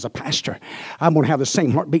 not just as a pastor. I'm going to have the same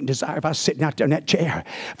heartbeat and desire if I was sitting out there in that chair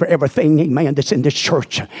for everything, amen, that's in this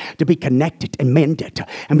church to be connected and mended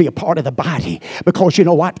and be a part of the body. Because you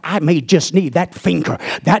know what? I may just need that finger.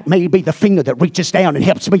 That may be the finger that reaches down and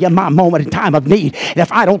helps me in my moment in time of need. And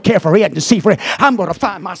if I don't care for it and see for it, I'm going to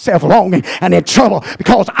find myself longing and in trouble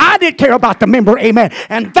because I didn't care about the member, amen.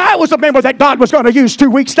 And that was a member that God was going to use 2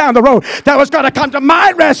 weeks down the road that was going to come to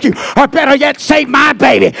my rescue, or better yet, save my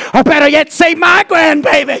baby, or better yet, save my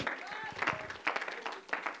grandbaby.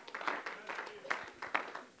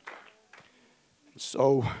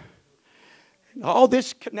 So, all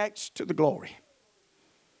this connects to the glory.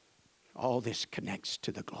 All this connects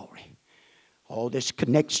to the glory. All this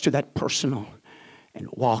connects to that personal and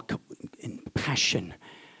walk in passion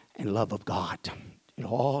and love of God. It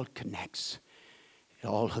all connects. It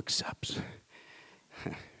all hooks up.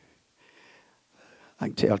 I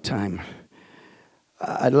can tell time.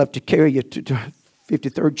 I'd love to carry you to the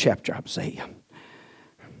 53rd chapter of Isaiah.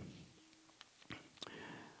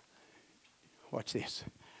 Watch this.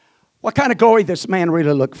 What kind of glory does man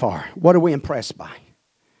really look for? What are we impressed by?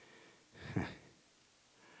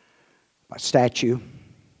 By statue.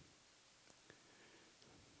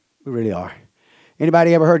 We really are.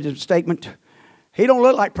 Anybody ever heard the statement? He don't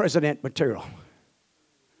look like president material.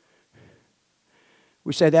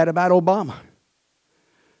 We say that about Obama.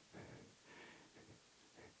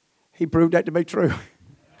 He proved that to be true.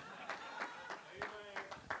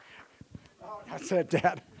 Oh, I said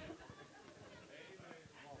that.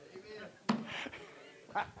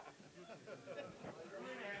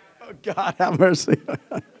 Oh, God, have mercy.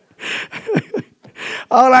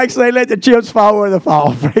 All I can say, let the chips fall where they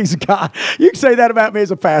fall. Praise God. You can say that about me as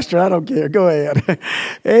a pastor. I don't care. Go ahead.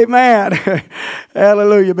 Amen.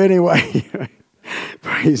 Hallelujah. But anyway,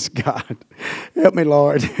 praise God. Help me,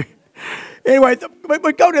 Lord. Anyway,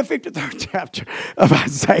 we go to the 53rd chapter of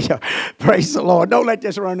Isaiah. Praise the Lord. Don't let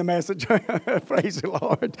this run the message. Praise the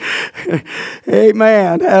Lord.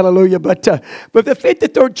 Amen. Hallelujah. But the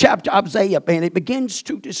 53rd chapter of Isaiah, man, it begins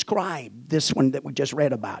to describe this one that we just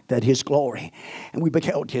read about, that his glory. And we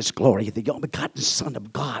beheld his glory, the only begotten Son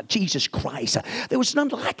of God, Jesus Christ. There was none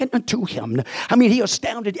like unto him. I mean, he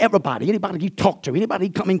astounded everybody. Anybody he talked to, anybody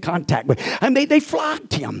he come in contact with. And they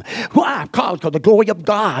flocked him. Why? Because the glory of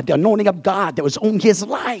God, the anointing of God that was on his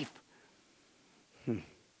life.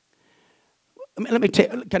 Let me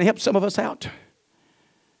tell you, can I help some of us out?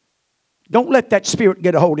 Don't let that spirit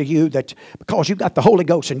get a hold of you that because you got the Holy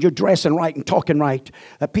Ghost and you're dressing right and talking right,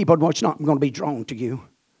 that people are not going to be drawn to you.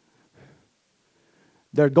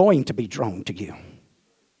 They're going to be drawn to you.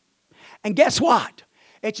 And guess what?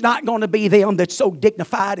 It's not going to be them that's so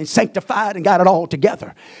dignified and sanctified and got it all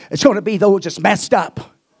together. It's going to be those that's messed up.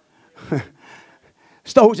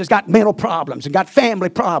 It's those that's got mental problems and got family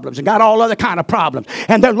problems and got all other kind of problems.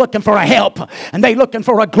 And they're looking for a help. And they're looking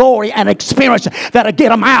for a glory and experience that'll get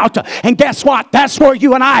them out. And guess what? That's where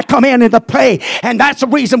you and I come in into play. And that's the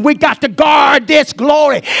reason we got to guard this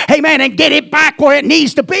glory. Amen. And get it back where it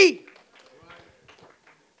needs to be.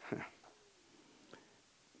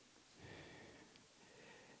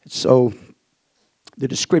 So, the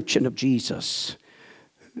description of Jesus,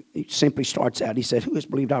 he simply starts out, he said, who has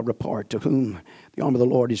believed our report, to whom the arm of the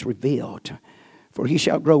Lord is revealed? For he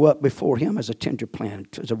shall grow up before him as a tender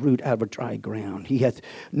plant, as a root out of a dry ground. He hath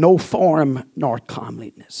no form nor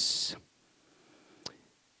comeliness.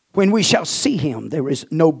 When we shall see him, there is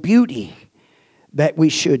no beauty that we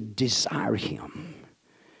should desire him.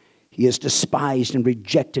 He is despised and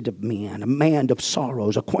rejected of men, a man of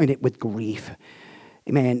sorrows, acquainted with grief.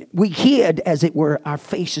 Amen. We hid, as it were, our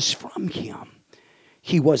faces from him.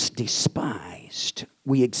 He was despised.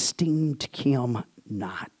 We esteemed him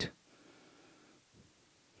not.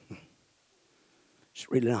 It's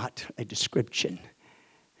really not a description,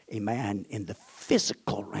 a man in the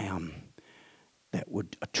physical realm that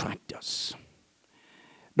would attract us.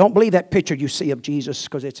 Don't believe that picture you see of Jesus,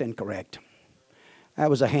 because it's incorrect. That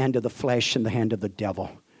was the hand of the flesh and the hand of the devil.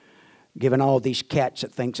 Giving all these cats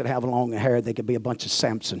that thinks that have long hair, they could be a bunch of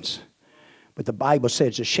Samsons. But the Bible says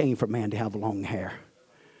it's a shame for man to have long hair.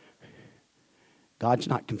 God's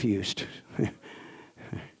not confused.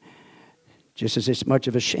 Just as it's much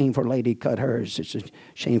of a shame for a lady to cut hers, it's a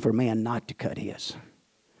shame for a man not to cut his.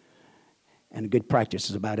 And a good practice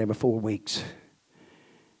is about every 4 weeks.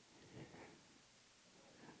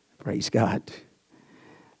 Praise God.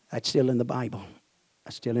 That's still in the Bible.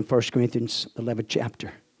 That's still in 1 Corinthians 11th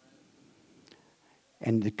chapter.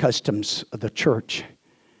 And the customs of the church,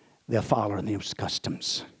 they're following those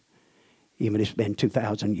customs. Even if it's been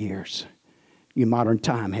 2,000 years. Your modern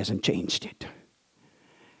time hasn't changed it.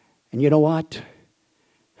 And you know what?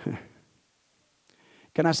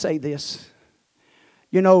 Can I say this?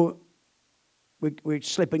 You know, we're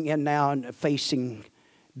slipping in now and facing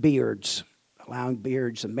beards, allowing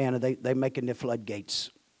beards, and man, they're making the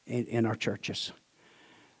floodgates in our churches.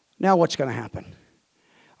 Now what's going to happen?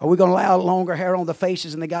 Are we going to allow longer hair on the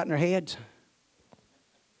faces than they got in their heads?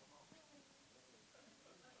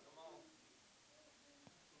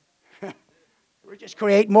 We're just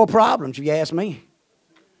creating more problems, if you ask me.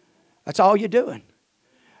 That's all you're doing.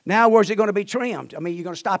 Now where's it going to be trimmed? I mean, you're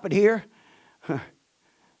going to stop it here?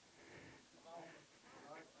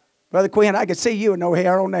 Brother Quinn, I can see you with no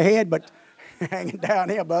hair on the head, but hanging down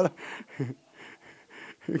here, brother.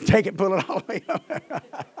 Take it, pull it all the way up.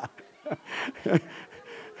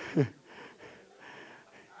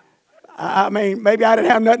 I mean, maybe I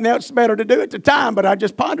didn't have nothing else better to do at the time, but I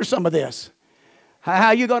just pondered some of this. How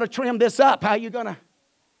are you going to trim this up? How are you going to...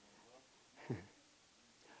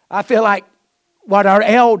 I feel like what our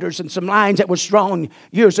elders and some lines that were strong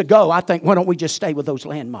years ago, I think, why don't we just stay with those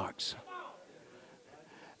landmarks?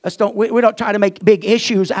 We don't try to make big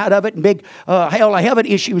issues out of it and big hell or heaven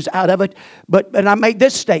issues out of it. But I made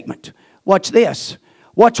this statement. Watch this.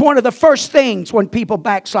 What's one of the first things when people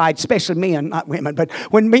backslide, especially men, not women, but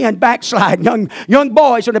when men backslide, young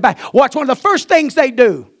boys when they back, what's one of the first things they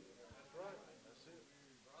do?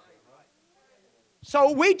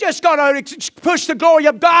 So we just got to push the glory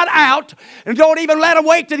of God out and don't even let them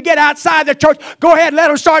wait to get outside the church. Go ahead and let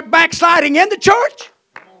them start backsliding in the church.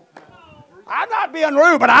 I'm not being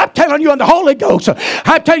rude, but I'm telling you in the Holy Ghost.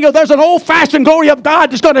 I'm telling you there's an old-fashioned glory of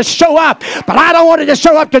God that's going to show up. But I don't want it to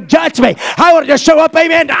show up to judge me. I want it to show up,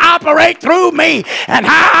 amen, to operate through me. And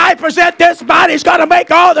how I present this body is going to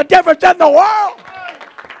make all the difference in the world.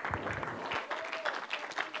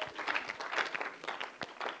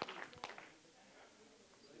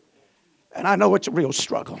 And I know it's a real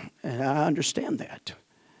struggle. And I understand that.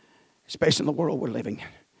 Especially in the world we're living in.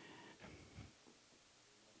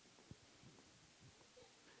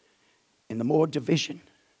 And the more division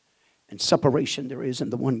and separation there is in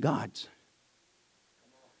the one God's,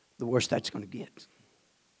 the worse that's going to get.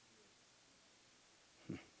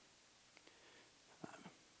 I'm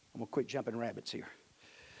going to quit jumping rabbits here.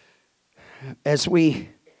 As we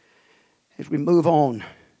move on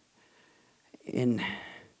in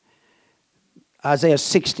Isaiah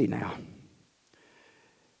 60 now.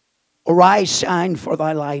 Arise, shine, for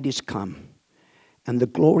thy light is come, and the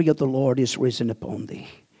glory of the Lord is risen upon thee.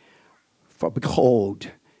 For behold,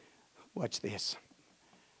 watch this.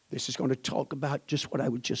 This is going to talk about just what I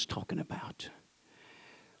was just talking about.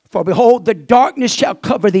 For behold, the darkness shall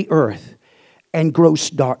cover the earth, and gross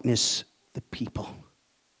darkness the people.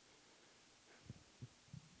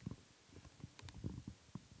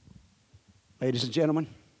 Ladies and gentlemen,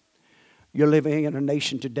 you're living in a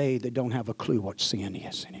nation today that don't have a clue what sin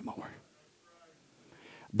is anymore.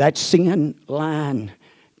 That sin line,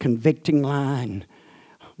 convicting line,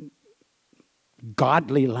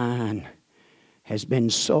 godly line has been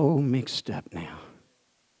so mixed up now.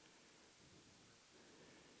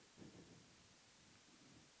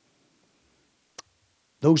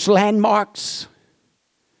 Those landmarks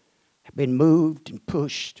have been moved and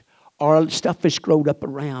pushed. All stuff has grown up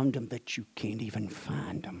around them that you can't even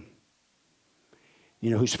find them. You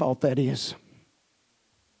know whose fault that is?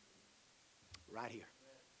 Right here.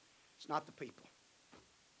 It's not the people.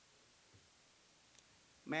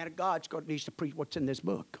 Man of God's God needs to preach what's in this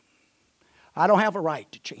book. I don't have a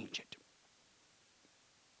right to change it.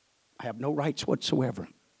 I have no rights whatsoever.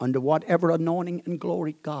 Under whatever anointing and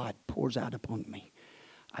glory God pours out upon me,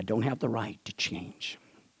 I don't have the right to change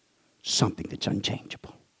something that's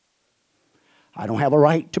unchangeable. I don't have a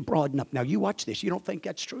right to broaden up. Now you watch this. You don't think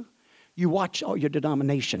that's true? You watch all your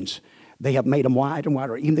denominations. They have made them wider and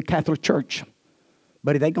wider. Even the Catholic Church.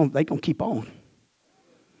 But they're going to keep on.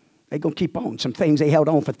 They're going to keep on. Some things they held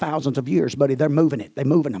on for thousands of years, buddy, they're moving it. They're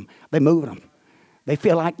moving them. They're moving them. They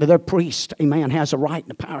feel like their priest, amen, has a right and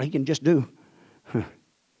the power he can just do. And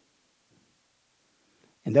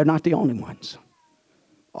they're not the only ones.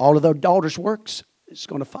 All of their daughter's works is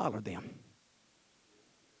going to follow them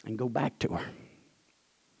and go back to her.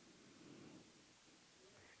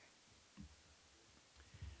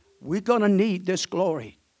 We're going to need this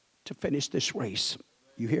glory to finish this race.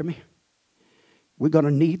 You hear me? We're going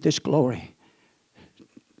to need this glory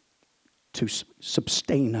to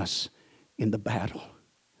sustain us in the battle.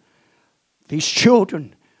 These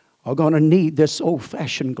children are going to need this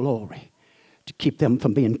old-fashioned glory to keep them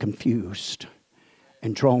from being confused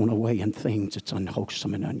and drawn away in things that's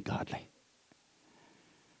unwholesome and ungodly.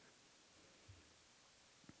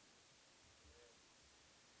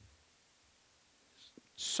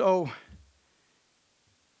 So,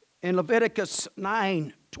 in Leviticus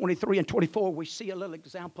 9, 23 and 24, we see a little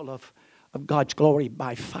example of God's glory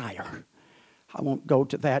by fire. I won't go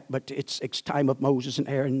to that, but it's time of Moses and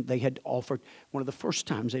Aaron. They had offered, one of the first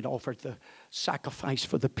times they'd offered the sacrifice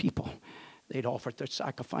for the people. They'd offered the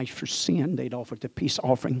sacrifice for sin. They'd offered the peace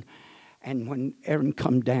offering. And when Aaron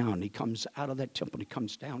come down, he comes out of that temple, he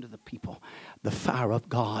comes down to the people. The fire of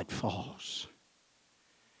God falls.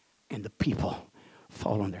 And the people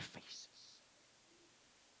fall on their faces.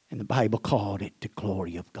 And the Bible called it the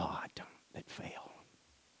glory of God that fell.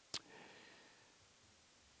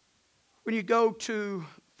 When you go to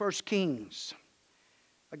 1 Kings,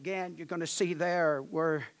 again, you're going to see there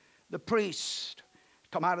where the priests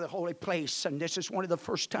come out of the holy place. And this is one of the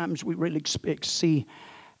first times we really see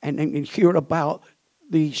and hear about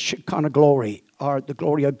the Shekinah glory, or the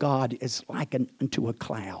glory of God is likened unto a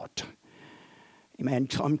cloud. Amen.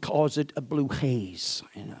 Some calls it a blue haze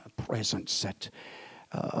and a presence, that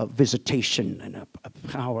a visitation and a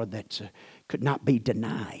power that could not be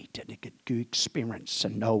denied, and it could experience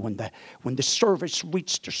and know when the service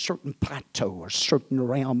reached a certain plateau or certain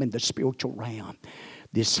realm in the spiritual realm,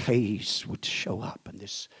 this haze would show up and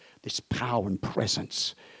this power and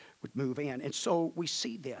presence would move in. And so we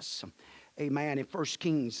see this, amen, in 1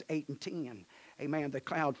 Kings 8 and 10. Amen. The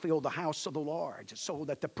cloud filled the house of the Lord so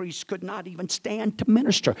that the priests could not even stand to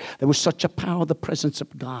minister. There was such a power of the presence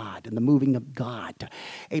of God and the moving of God.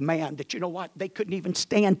 Amen. That you know what? They couldn't even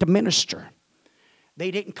stand to minister. They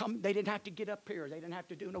didn't have to get up here. They didn't have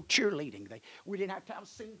to do no cheerleading. We didn't have to have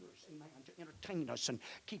singers, amen, to entertain us and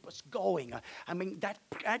keep us going. I mean, that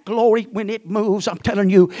glory, when it moves, I'm telling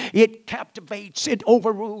you, it captivates, it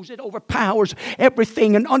overrules, it overpowers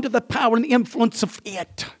everything. And under the power and the influence of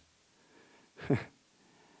it,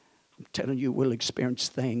 I'm telling you, we'll experience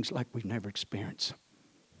things like we've never experienced.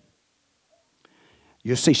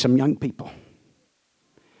 You'll see some young people.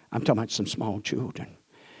 I'm talking about some small children.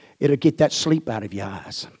 It'll get that sleep out of your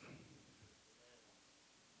eyes.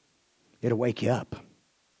 It'll wake you up.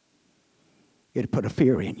 It'll put a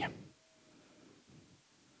fear in you.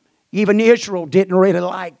 Even Israel didn't really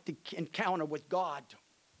like the encounter with God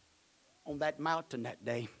on that mountain that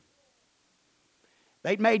day.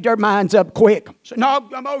 They'd made their minds up quick. So, no,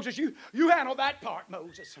 Moses, you handle that part,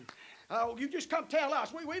 Moses. You just come tell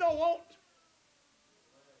us. We don't want.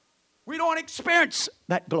 We don't experience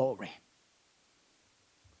that glory.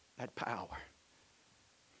 That power.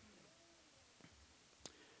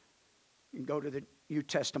 You can go to the New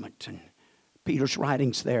Testament and Peter's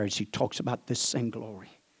writings there as he talks about this same glory.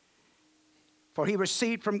 For he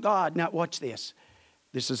received from God. Now watch this.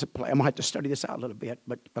 This is a play. I'm going to have to study this out a little bit,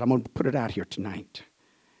 but I'm going to put it out here tonight.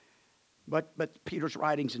 But Peter's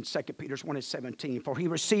writings in 2 Peter 1:17, for he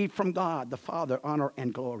received from God the Father honor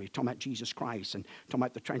and glory. Talking about Jesus Christ and talking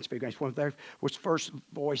about the transfiguration. When there was first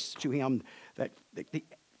voice to him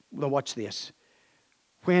well, watch this.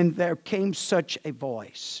 When there came such a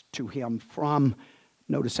voice to him from,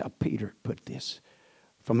 notice how Peter put this,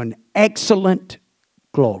 from an excellent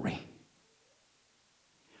glory.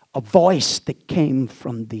 A voice that came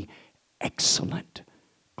from the excellent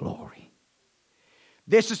glory.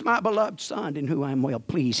 This is my beloved Son in whom I am well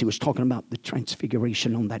pleased. He was talking about the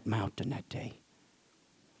transfiguration on that mountain that day.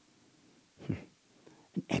 An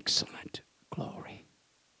excellent glory.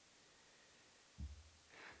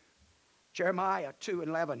 Jeremiah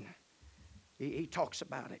 2:11, he talks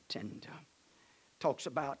about it and talks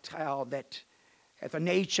about how that if a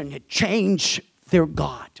nation had changed their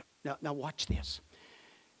God. Now watch this.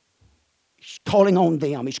 He's calling on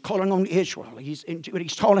them. He's calling on Israel.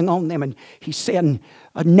 He's calling on them, and he's saying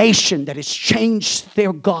a nation that has changed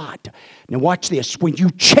their God. Now watch this. When you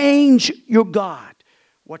change your God,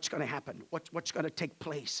 what's going to happen? What's going to take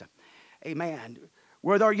place? Amen.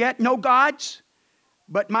 Were there yet no gods?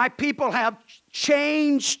 But my people have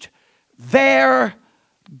changed their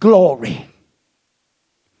glory.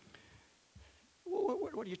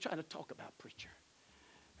 What are you trying to talk about, preacher?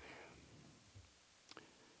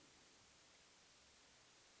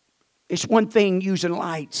 It's one thing using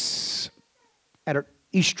lights at an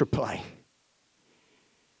Easter play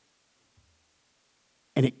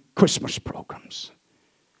and at Christmas programs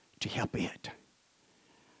to help it.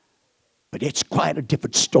 But it's quite a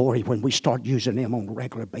different story when we start using them on a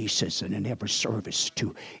regular basis and in every service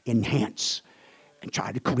to enhance and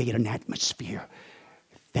try to create an atmosphere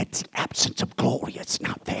that's the absence of glory. It's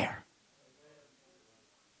not there.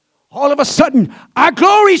 All of a sudden, our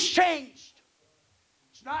glory's changed.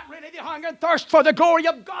 It's not really the hunger and thirst for the glory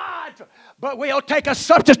of God, but we'll take a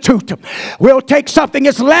substitute. We'll take something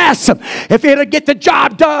that's less. If it'll get the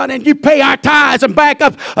job done and you pay our tithes and back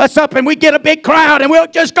us up and we get a big crowd and we'll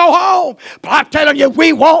just go home. But I'm telling you,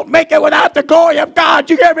 we won't make it without the glory of God.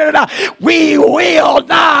 You hear me tonight? We will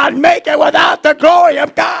not make it without the glory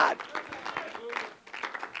of God.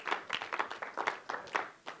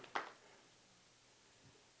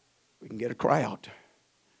 We can get a crowd.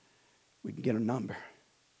 We can get a number.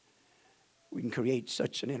 We can create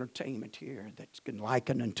such an entertainment here that's can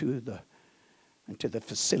liken unto the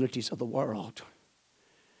facilities of the world.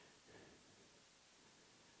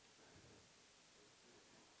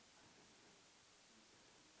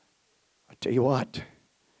 I tell you what,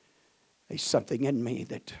 there's something in me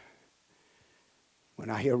that when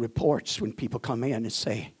I hear reports, when people come in and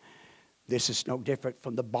say, this is no different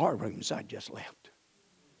from the bar rooms I just left.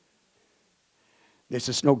 This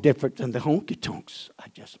is no different than the honky-tonks I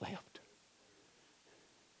just left.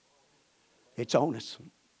 It's on us.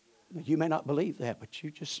 You may not believe that, but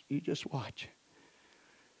you just watch.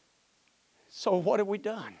 So what have we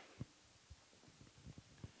done?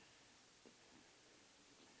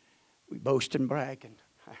 We boast and brag, and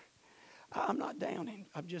I'm not downing.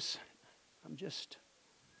 I'm just.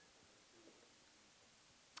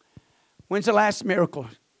 When's the last miracle,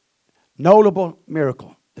 notable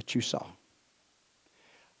miracle that you saw?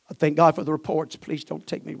 I thank God for the reports. Please don't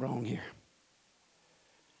take me wrong here.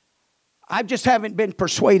 I just haven't been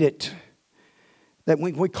persuaded that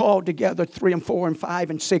when we call together 3 and 4 and 5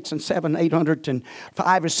 and 6 and 7, 800 and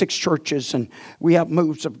 5 or 6 churches and we have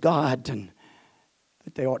moves of God and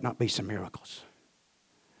that there ought not be some miracles.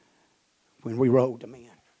 When we rolled them in.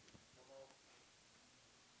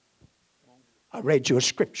 I read you a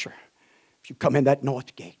scripture. If you come in that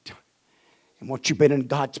north gate and once you've been in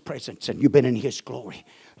God's presence and you've been in His glory,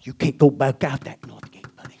 you can't go back out that north gate,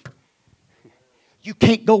 buddy. You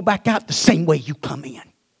can't go back out the same way you come in.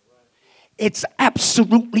 It's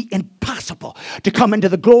absolutely impossible to come into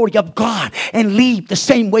the glory of God and leave the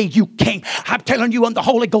same way you came. I'm telling you on the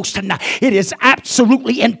Holy Ghost tonight, it is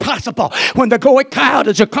absolutely impossible. When the glory cloud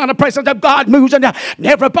is the kind of presence of God moves and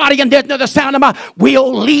everybody and there's the sound of my,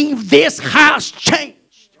 we'll leave this house changed.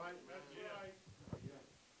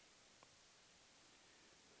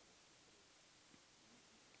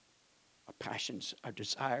 Our passions, our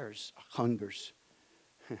desires, our hungers.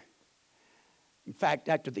 In fact,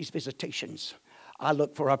 after these visitations, I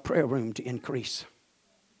look for our prayer room to increase.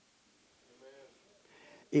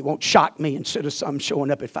 It won't shock me. Instead of some showing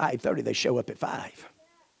up at 5:30, they show up at 5.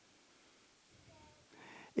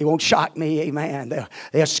 It won't shock me, amen.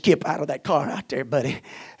 They'll skip out of that car out there, buddy.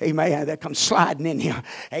 Amen. They'll come sliding in here,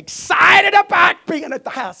 excited about being at the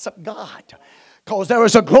house of God. Because there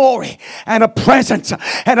is a glory and a presence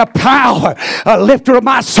and a power, a lifter of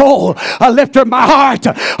my soul, a lifter of my heart,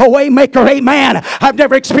 a way maker, amen. I've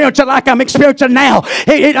never experienced it like I'm experiencing now.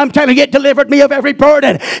 I'm telling you, it delivered me of every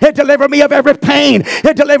burden. It delivered me of every pain.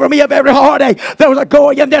 It delivered me of every heartache. There was a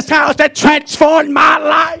glory in this house that transformed my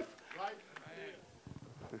life.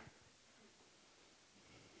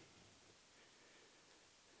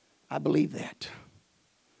 I believe that.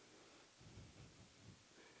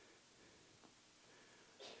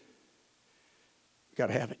 Got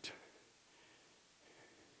to have it.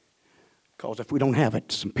 Because if we don't have it,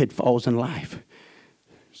 some pitfalls in life,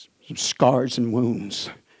 some scars and wounds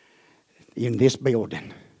in this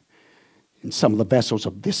building, in some of the vessels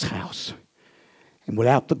of this house. And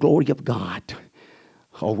without the glory of God,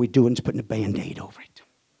 all we're doing is putting a Band-Aid over it.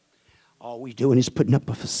 All we're doing is putting up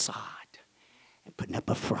a facade and putting up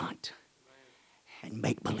a front and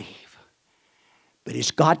make believe. But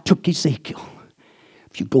as God took Ezekiel,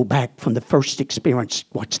 if you go back from the first experience,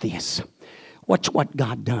 watch this. Watch what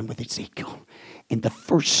God done with Ezekiel. In the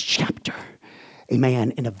first chapter, a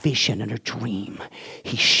man in a vision and a dream,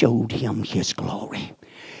 He showed him His glory.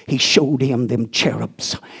 He showed him them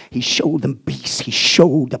cherubs. He showed them beasts. He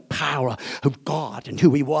showed the power of God and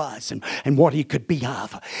who he was and what he could be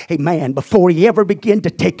of. Amen. Before he ever began to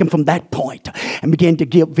take him from that point and began to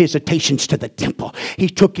give visitations to the temple, he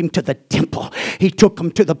took him to the temple. He took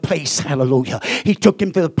him to the place, hallelujah. He took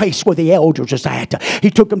him to the place where the elders was at. He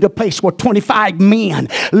took him to a place where 25 men,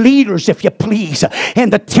 leaders, if you please, in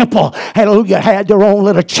the temple, hallelujah, had their own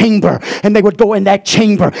little chamber. And they would go in that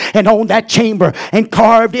chamber and on that chamber and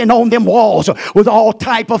carved in on them walls with all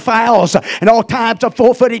type of fowls and all types of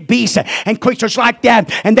four-footed beasts and creatures like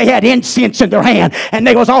that. And they had incense in their hand, and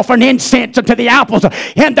they was offering incense unto the apples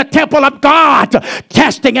in the temple of God,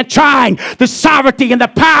 testing and trying the sovereignty and the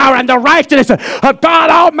power and the righteousness of God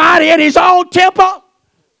Almighty in his own temple.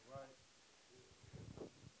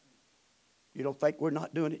 You don't think we're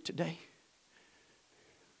not doing it today?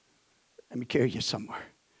 Let me carry you somewhere.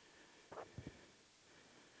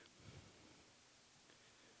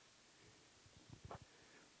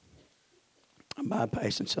 I'm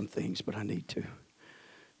bypassing some things, but I need to.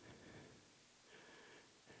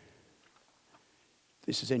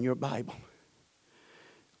 This is in your Bible.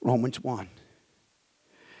 Romans 1.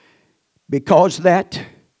 Because that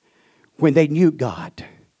when they knew God,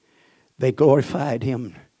 they glorified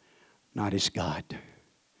him not as God.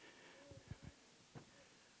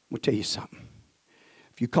 I'll tell you something.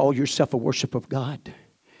 If you call yourself a worshiper of God,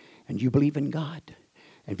 and you believe in God,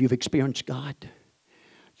 and if you've experienced God,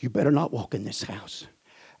 you better not walk in this house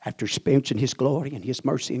after experiencing his glory and his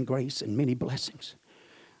mercy and grace and many blessings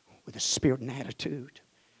with a spirit and attitude.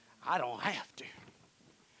 I don't have to.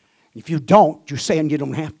 If you don't, you're saying you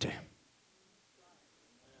don't have to.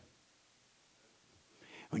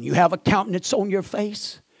 When you have a countenance on your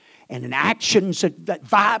face and an actions that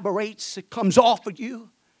vibrates, that comes off of you,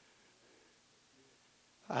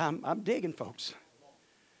 I'm digging, folks.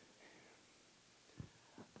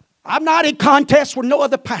 I'm not in contest with no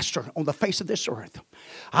other pastor on the face of this earth.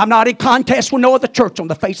 I'm not in contest with no other church on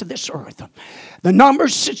the face of this earth. The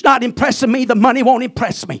numbers is not impressing me. The money won't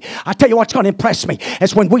impress me. I tell you what's going to impress me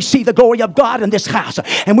is when we see the glory of God in this house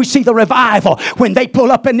and we see the revival when they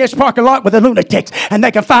pull up in this parking lot with the lunatics and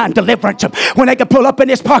they can find deliverance. When they can pull up in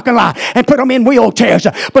this parking lot and put them in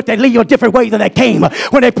wheelchairs, but they leave a different way than they came.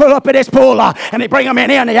 When they pull up in this pool lot and they bring them in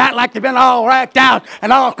here and they act like they've been all racked out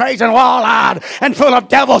and all crazy and wall-eyed and full of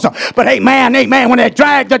devils. But amen, when they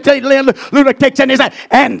drag the lunatics in his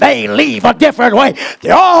and they leave a different way.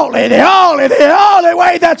 The only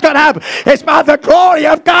way that's going to happen is by the glory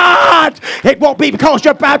of God. It won't be because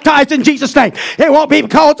you're baptized in Jesus' name. It won't be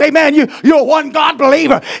because, amen, you're one God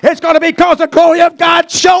believer. It's going to be because the glory of God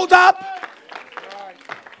shows up.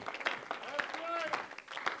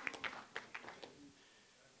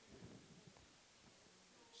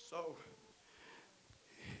 So,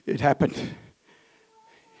 it happened.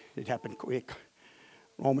 It happened quick.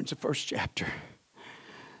 Romans, the first chapter.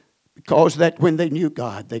 Because that when they knew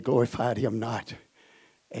God, they glorified him not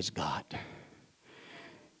as God.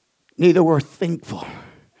 Neither were thankful,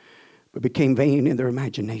 but became vain in their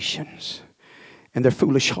imaginations. And their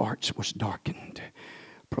foolish hearts was darkened,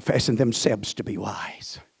 professing themselves to be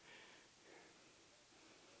wise.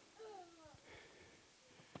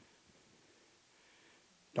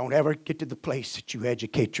 Don't ever get to the place that you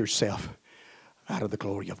educate yourself out of the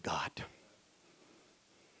glory of God.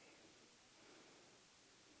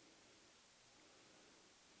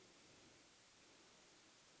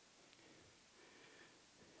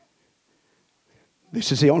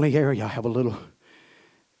 This is the only area I have a little,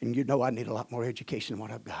 and you know I need a lot more education than what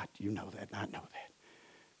I've got. You know that, and I know that.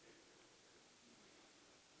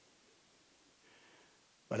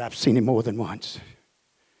 But I've seen it more than once.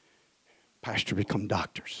 Pastor become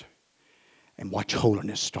doctors and watch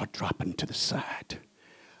holiness start dropping to the side.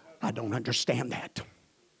 I don't understand that.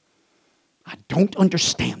 I don't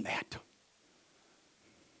understand that.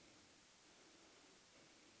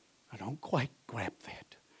 I don't quite grab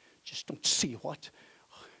that. Just don't see what.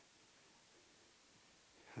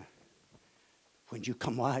 When you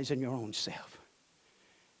come wise in your own self.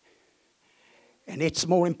 And it's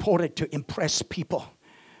more important to impress people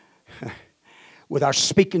with our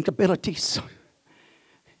speaking abilities.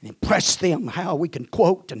 Impress them how we can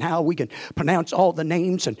quote and how we can pronounce all the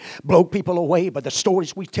names and blow people away by the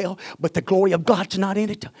stories we tell, but the glory of God's not in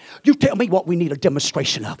it. You tell me what we need a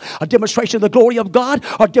demonstration of. A demonstration of the glory of God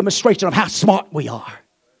or a demonstration of how smart we are.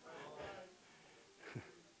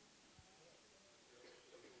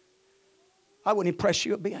 I wouldn't impress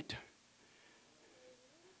you a bit.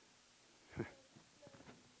 If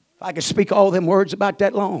I could speak all them words about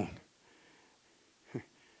that long.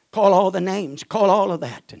 Call all the names. Call all of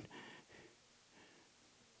that. And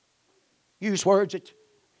use words that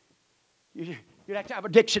You'd have to have a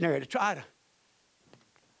dictionary to try to.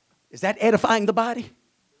 Is that edifying the body?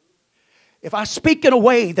 If I speak in a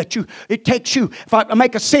way that it takes you, if I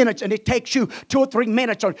make a sentence and it takes you 2 or 3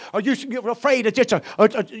 minutes, or you're afraid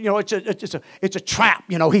it's a trap,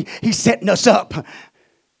 he's setting us up.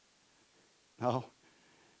 No.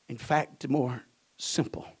 In fact, the more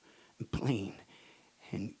simple and plain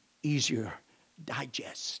and easier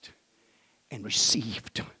digest and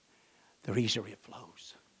received, the easier it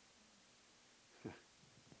flows.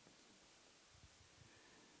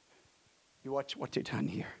 You watch what they've done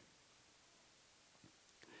here.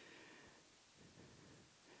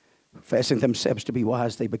 Professing themselves to be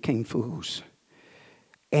wise, they became fools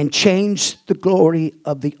and changed the glory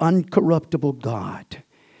of the uncorruptible God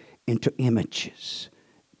into images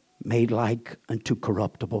made like unto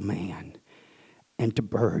corruptible man, and to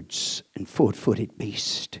birds and four-footed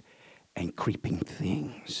beasts and creeping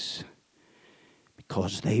things.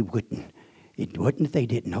 Because they they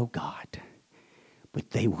didn't know God,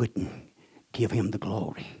 but they wouldn't give him the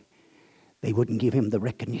glory. They wouldn't give him the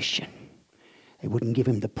recognition. They wouldn't give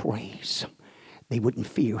him the praise. They wouldn't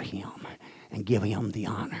fear him and give him the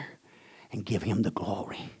honor and give him the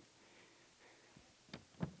glory.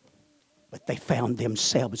 But they found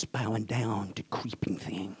themselves bowing down to creeping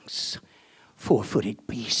things, four-footed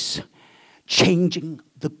beasts, changing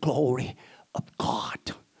the glory of God.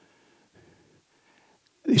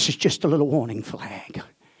 This is just a little warning flag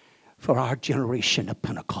for our generation of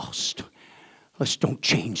Pentecost. Let's don't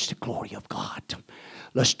change the glory of God.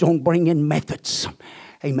 Let's don't bring in methods,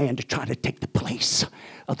 amen, to try to take the place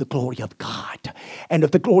of the glory of God. And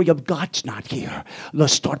if the glory of God's not here,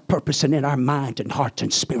 let's start purposing in our mind and heart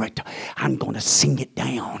and spirit. I'm going to sing it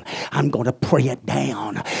down. I'm going to pray it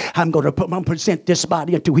down. I'm going to present this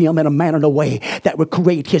body unto him in a manner and a way that will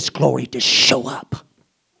create his glory to show up.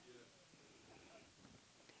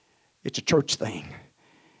 It's a church thing.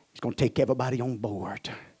 It's going to take everybody on board.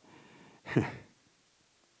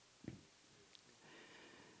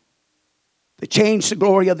 They changed the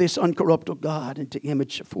glory of this uncorruptible God into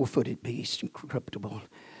image of four-footed beast, incorruptible.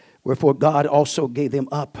 Wherefore God also gave them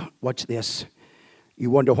up. Watch this.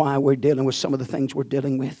 You wonder why we're dealing with some of the things we're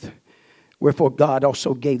dealing with. Wherefore God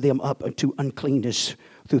also gave them up unto uncleanness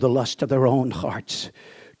through the lust of their own hearts,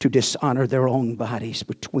 to dishonor their own bodies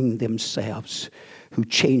between themselves, who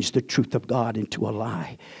changed the truth of God into a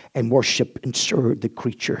lie, and worship and serve the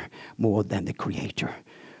creature more than the Creator.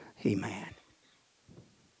 Amen.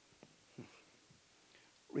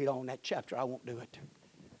 Read on that chapter. I won't do it.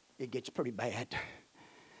 It gets pretty bad.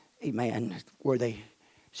 Amen. Where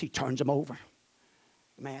he turns them over.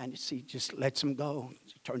 Amen. He just lets them go.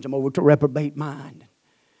 He turns them over to reprobate mind.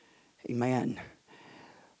 Amen.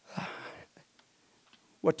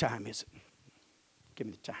 What time is it? Give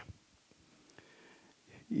me the time.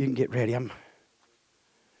 You can get ready. I'm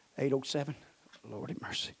 8:07. Lord have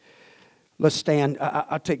mercy. Let's stand.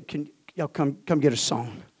 I'll take. Can y'all come get a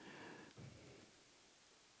song?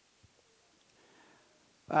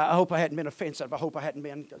 I hope I hadn't been offensive. I hope I hadn't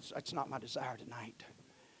been, because that's not my desire tonight.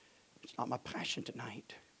 It's not my passion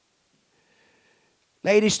tonight.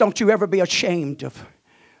 Ladies, don't you ever be ashamed of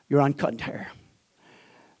your uncut hair.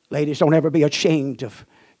 Ladies, don't ever be ashamed of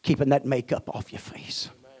keeping that makeup off your face.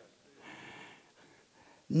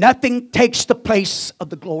 Nothing takes the place of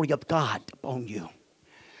the glory of God upon you.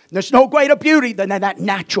 There's no greater beauty than that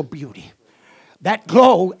natural beauty. That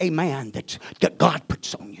glow, amen, that God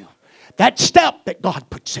puts on you. That step that God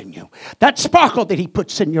puts in you. That sparkle that he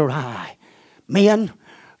puts in your eye. Men,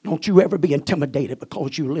 don't you ever be intimidated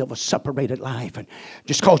because you live a separated life. And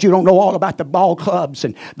just because you don't know all about the ball clubs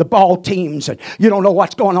and the ball teams. And you don't know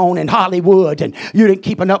what's going on in Hollywood. And you didn't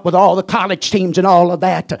keeping up with all the college teams and all of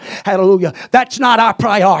that. Hallelujah. That's not our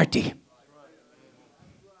priority.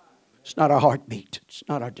 It's not our heartbeat. It's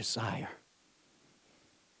not our desire.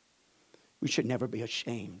 We should never be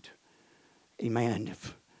ashamed. Amen.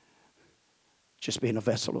 Of just being a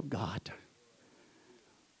vessel of God.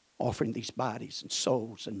 Offering these bodies and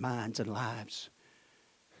souls and minds and lives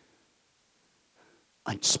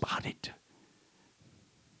unspotted.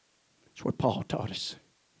 That's what Paul taught us.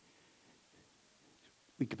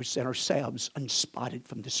 We can present ourselves unspotted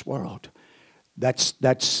from this world.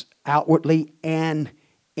 That's outwardly and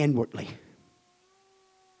inwardly.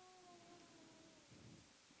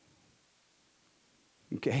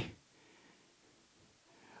 Okay?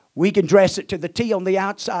 We can dress it to the T on the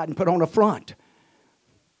outside and put on a front.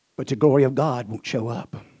 But the glory of God won't show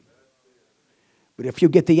up. But if you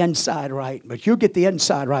get the inside right,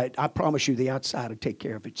 I promise you the outside will take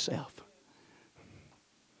care of itself.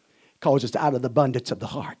 Because it's out of the abundance of the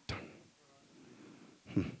heart.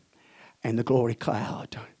 And the glory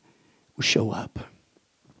cloud will show up.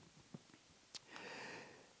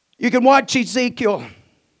 You can watch Ezekiel.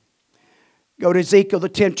 Go to Ezekiel, the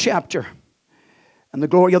 10th chapter. And the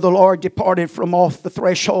glory of the Lord departed from off the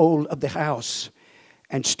threshold of the house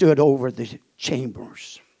and stood over the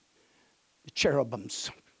chambers, the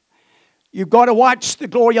cherubims. You've got to watch the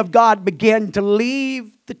glory of God begin to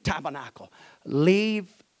leave the tabernacle, leave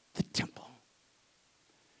the temple.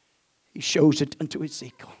 He shows it unto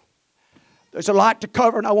Ezekiel. There's a lot to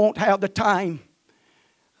cover, and I won't have the time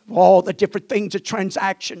of all the different things, the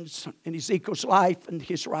transactions in Ezekiel's life and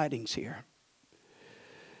his writings here.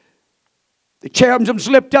 The cherubims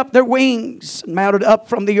lift up their wings and mounted up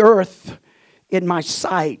from the earth in my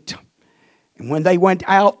sight. And when they went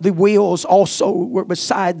out, the wheels also were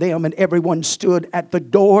beside them, and everyone stood at the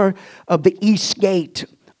door of the east gate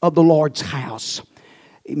of the Lord's house.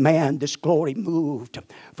 Amen. This glory moved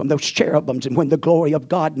from those cherubims. And when the glory of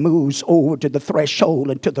God moves over to the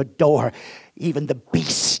threshold and to the door, even the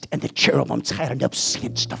beast and the cherubims had enough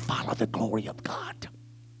sense to follow the glory of God.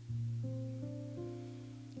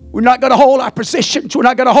 We're not going to hold our positions. We're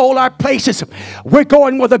not going to hold our places. We're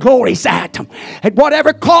going where the glory's at. At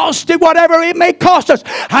whatever cost and whatever it may cost us,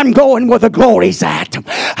 I'm going where the glory's at.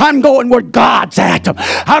 I'm going where God's at.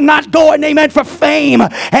 I'm not going, amen, for fame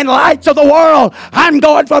and lights of the world. I'm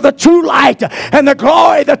going for the true light and the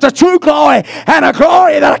glory that's a true glory, and a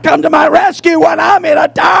glory that'll come to my rescue when I'm in a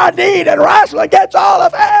dire need and wrestle against all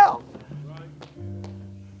of hell.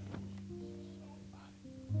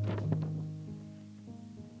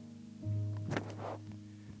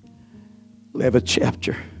 11th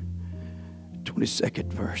chapter,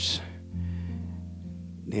 22nd verse.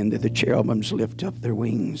 Then did the cherubims lift up their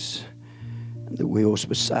wings, and the wheels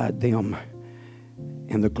beside them,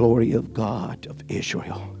 and the glory of God of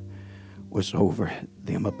Israel was over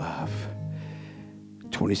them above.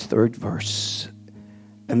 23rd verse.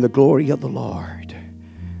 And the glory of the Lord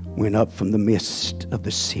went up from the midst of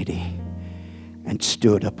the city and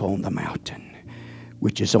stood upon the mountain,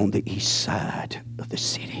 which is on the east side of the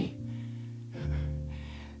city.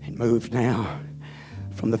 And moved now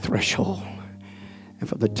from the threshold and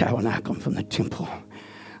from the tabernacle and from the temple.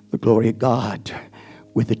 The glory of God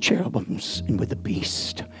with the cherubims and with the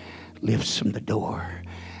beast lifts from the door,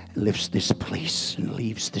 lifts this place and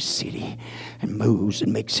leaves the city and moves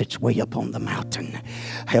and makes its way up on the mountain.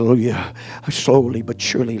 Hallelujah. Slowly but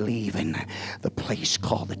surely leaving the place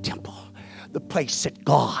called the temple. The place that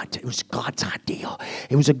God, it was God's ideal.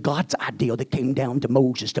 It was a God's ideal that came down to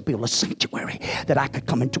Moses to build a sanctuary that I could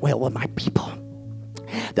come and dwell with my people,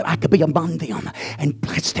 that I could be among them and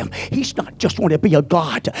bless them. He's not just want to be a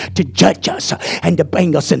God to judge us and to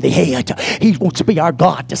bang us in the head. He wants to be our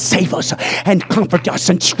God to save us and comfort us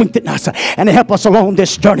and strengthen us and help us along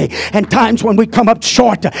this journey. And times when we come up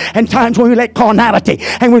short, and times when we let carnality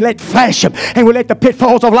and we let flesh and we let the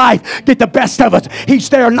pitfalls of life get the best of us, He's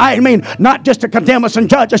there, not just to condemn us and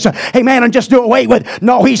judge us, amen, and just do away with.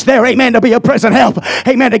 No, He's there, amen, to be a present help,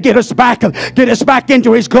 amen, to get us back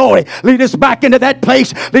into His glory, lead us back into that place,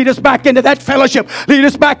 lead us back into that fellowship, lead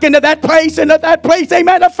us back into that place,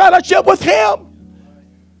 amen, a fellowship with Him.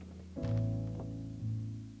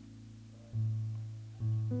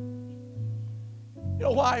 You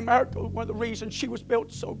know why America, one of the reasons she was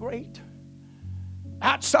built so great,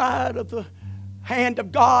 outside of the hand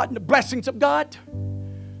of God and the blessings of God?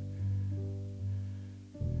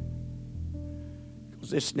 Because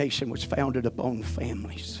this nation was founded upon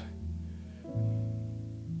families.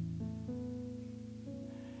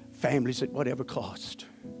 Families at whatever cost.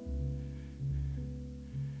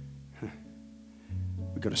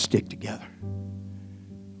 We're going to stick together.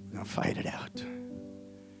 We're going to fight it out.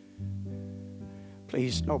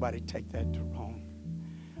 Please, nobody take that wrong.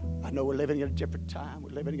 I know we're living in a different time.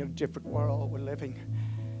 We're living in a different world. We're living.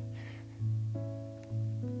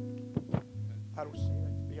 I don't say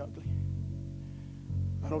that to be ugly.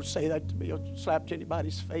 I don't say that to be a slap to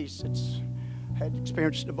anybody's face that's had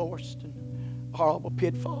experienced divorce and a horrible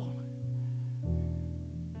pitfall.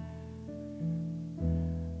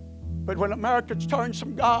 But when Americans turn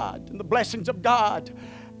from God and the blessings of God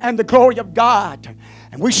and the glory of God,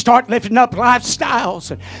 and we start lifting up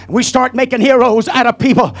lifestyles, and we start making heroes out of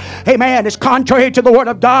people, amen, it's contrary to the Word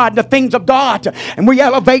of God, the things of God, and we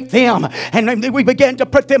elevate them, and we begin to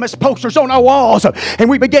put them as posters on our walls, and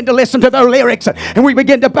we begin to listen to their lyrics, and we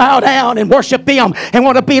begin to bow down and worship them, and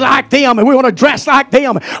want to be like them, and we want to dress like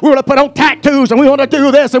them, we want to put on tattoos, and we want to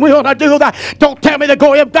do this, and we want to do that. Don't tell me the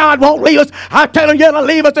glory of God won't leave us. I'm telling you, it'll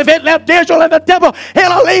leave us. If it left Israel in the temple,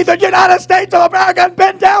 it'll leave the United States of America and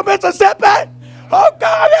bend down Mississippi. Oh,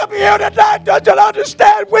 God, help you tonight. Don't you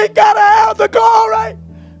understand? We got to have the glory.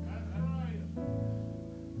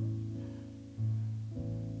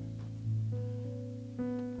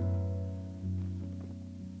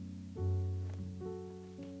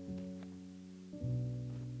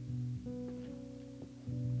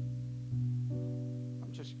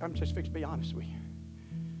 I'm just fixing to be honest with you.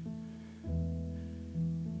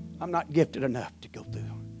 I'm not gifted enough to go through.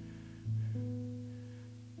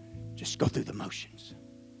 Just go through the motions.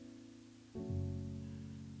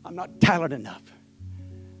 I'm not talented enough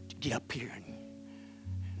to get up here and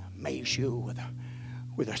amaze you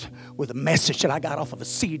with a message that I got off of a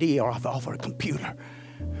CD or off of a computer,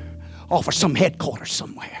 off of some headquarters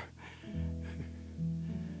somewhere.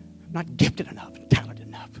 I'm not gifted enough and talented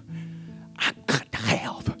enough. I've got to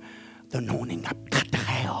have the anointing. I've got to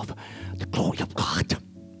have the glory of God.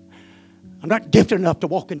 I'm not gifted enough to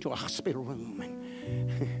walk into a hospital room and,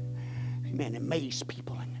 amen, amaze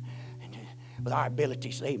people and with our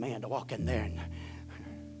abilities, amen, to walk in there and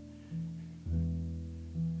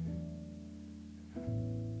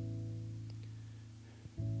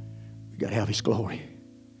we got to have His glory.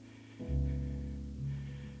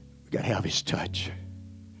 We got to have His touch.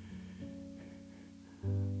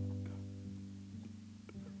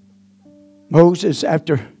 Moses,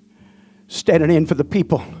 after standing in for the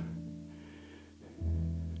people,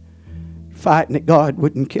 fighting that God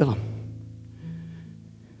wouldn't kill him,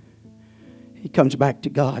 he comes back to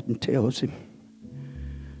God and tells Him,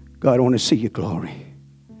 God, I want to see your glory.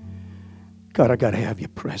 God, I got to have your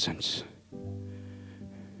presence.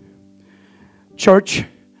 Church,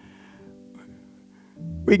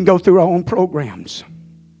 we can go through our own programs.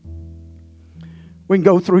 We can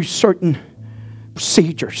go through certain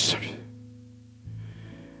procedures.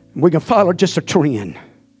 We can follow just a trend.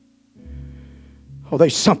 Oh,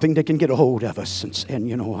 there's something that can get a hold of us and say,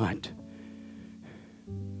 you know what?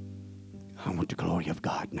 I want the glory of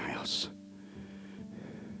God in the house.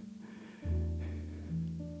 I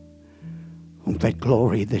want that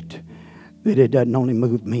glory that it doesn't only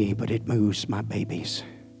move me, but it moves my babies.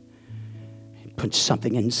 It puts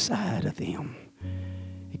something inside of them.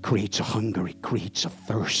 It creates a hunger. It creates a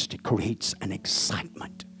thirst. It creates an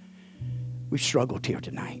excitement. We struggled here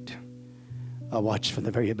tonight. I watched from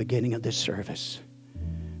the very beginning of this service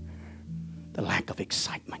the lack of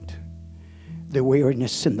excitement, the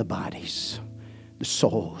weariness in the bodies, the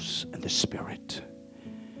souls, and the spirit.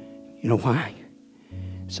 You know why?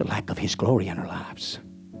 It's a lack of His glory in our lives.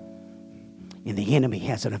 And the enemy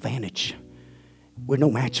has an advantage. We're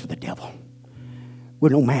no match for the devil. We're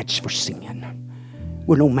no match for sin.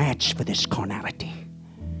 We're no match for this carnality.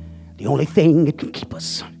 The only thing that can keep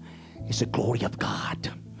us is the glory of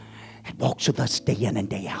God. It walks with us day in and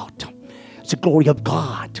day out. It's the glory of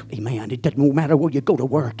God. Amen. It doesn't matter where you go to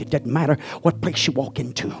work. It doesn't matter what place you walk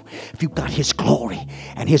into. If you've got His glory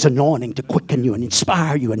and His anointing to quicken you and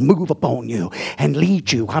inspire you and move upon you and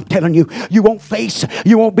lead you, I'm telling you, you won't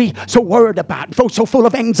be so worried about, so full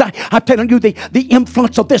of anxiety. I'm telling you, the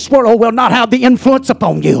influence of this world will not have the influence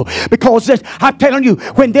upon you. Because I'm telling you,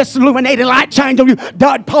 when this illuminating light shines on you,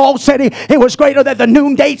 Paul said it was greater than the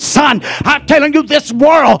noonday sun. I'm telling you, this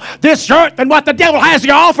world, this earth, and what the devil has to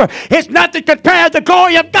offer is nothing compared to the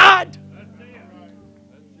glory of God.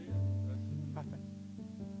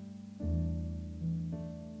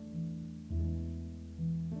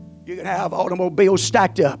 You can have automobiles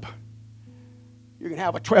stacked up. You can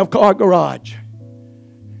have a 12-car garage.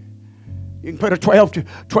 You can put a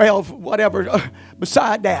 12 whatever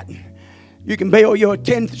beside that. You can build your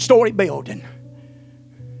 10-story building.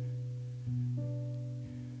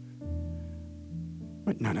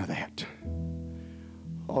 But none of that.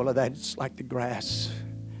 All of that is like the grass.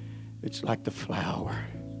 It's like the flower.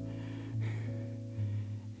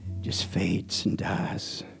 It just fades and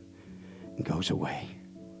dies and goes away.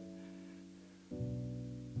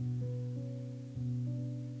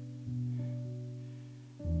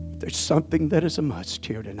 There's something that is a must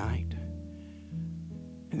here tonight.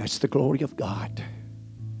 And that's the glory of God.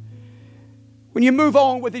 When you move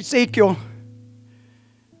on with Ezekiel,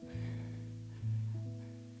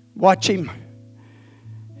 watch him.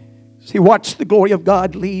 See, watch the glory of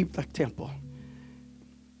God leave the temple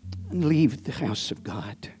and leave the house of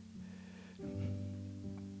God.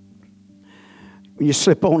 When you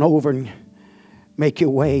slip on over and make your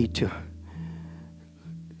way to...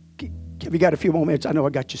 Have you got a few more minutes? I know I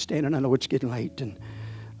got you standing. I know it's getting late, and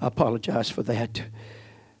I apologize for that.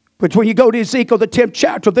 But when you go to Ezekiel, the 10th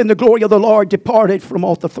chapter, then the glory of the Lord departed from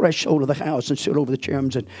off the threshold of the house and stood over the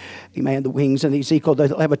cherubims and, amen, the wings. And Ezekiel,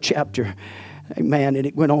 they'll have a chapter, amen, and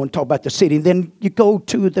it went on to talk about the city. And then you go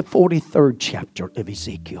to the 43rd chapter of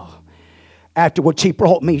Ezekiel. Afterwards, he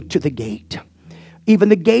brought me to the gate, even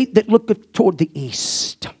the gate that looketh toward the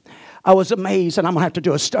east. I was amazed, and I'm going to have to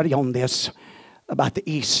do a study on this, about the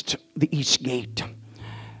east gate.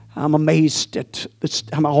 I'm amazed at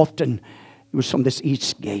how often it was from this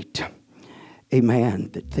east gate, amen,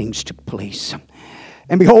 that things took place.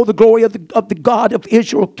 And behold, the glory of the God of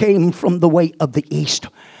Israel came from the way of the east.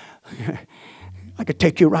 I could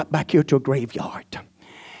take you right back here to a graveyard.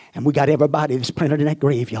 And we got everybody that's planted in that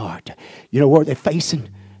graveyard. You know where they're facing?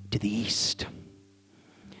 To the east.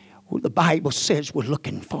 Well, the Bible says we're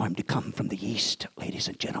looking for him to come from the east, ladies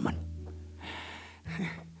and gentlemen.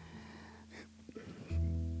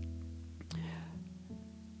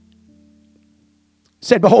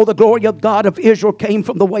 Said, behold, the glory of God of Israel came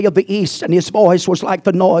from the way of the east, and his voice was like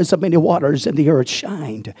the noise of many waters, and the earth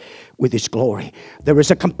shined with his glory. There is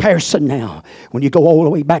a comparison now when you go all the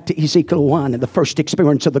way back to Ezekiel 1 and the first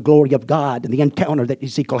experience of the glory of God and the encounter that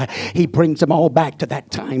Ezekiel had. He brings them all back to that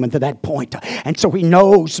time and to that point. And so he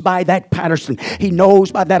knows by that pattern, he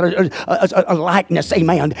knows by that likeness,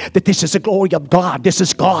 amen, that this is the glory of God. This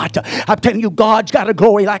is God. I'm telling you, God's got a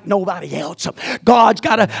glory like nobody else. God's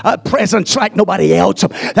got a presence like nobody else.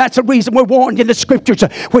 That's the reason we're warned in the scriptures.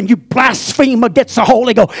 When you blaspheme against the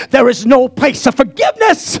Holy Ghost, there is no place of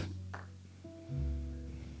forgiveness.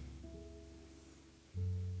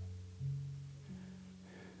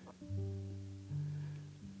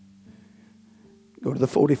 Go to the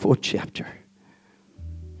 44th chapter.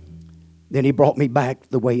 Then he brought me back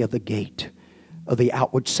the way of the gate of the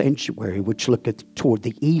outward sanctuary, which looketh toward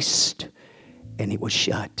the east, and it was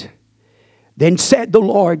shut. Then said the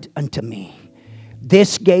Lord unto me,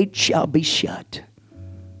 this gate shall be shut,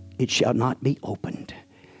 it shall not be opened,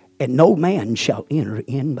 and no man shall enter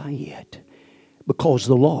in by it, because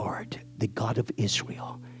the Lord, the God of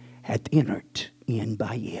Israel, hath entered in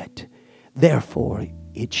by it. Therefore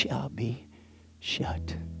it shall be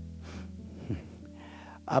shut.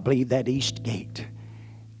 I believe that east gate,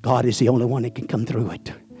 God is the only one that can come through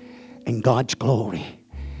it. And God's glory.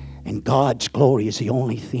 And God's glory is the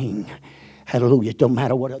only thing. Hallelujah. It don't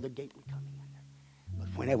matter what other gate we come in. But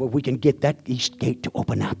whenever we can get that east gate to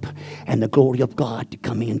open up and the glory of God to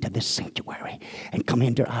come into this sanctuary and come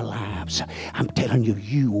into our lives, I'm telling you,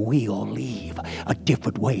 you will leave a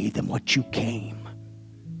different way than what you came.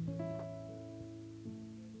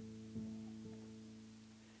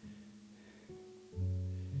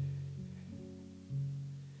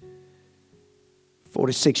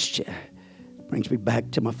 '46 brings me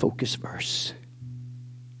back to my focus verse.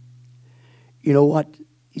 You know what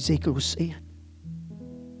Ezekiel was saying?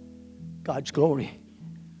 God's glory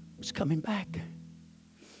was coming back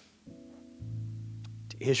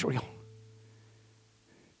to Israel.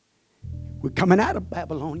 We're coming out of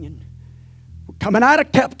Babylonian. We're coming out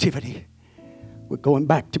of captivity. We're going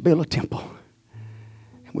back to build a temple.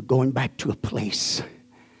 And we're going back to a place.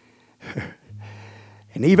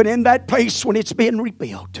 And even in that place when it's being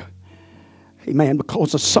rebuilt, amen,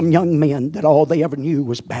 because of some young men that all they ever knew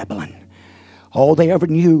was Babylon. All they ever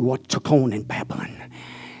knew what took on in Babylon.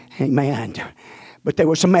 Amen. But there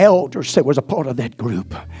were some elders that was a part of that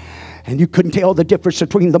group. And you couldn't tell the difference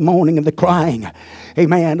between the moaning and the crying.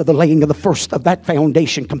 Amen. Of the laying of the first of that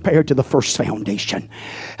foundation compared to the first foundation.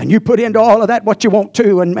 And you put into all of that what you want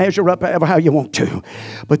to and measure up how you want to.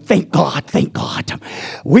 But thank God.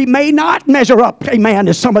 We may not measure up, amen,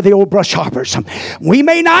 as some of the old brush harpers. We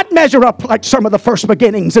may not measure up like some of the first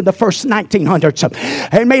beginnings in the first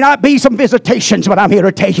 1900s. It may not be some visitations, but I'm here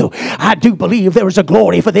to tell you, I do believe there is a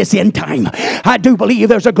glory for this end time. I do believe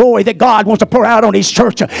there's a glory that God wants to pour out on His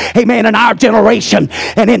church. Amen. In our generation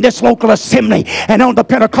and in this local assembly and on the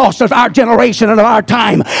Pentecostals of our generation and of our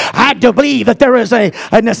time, I do believe that there is a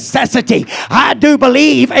necessity. I do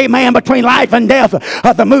believe, amen, between life and death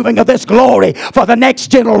of the moving of this glory for the next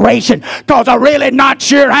generation, because I'm really not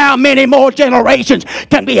sure how many more generations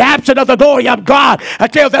can be absent of the glory of God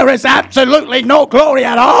until there is absolutely no glory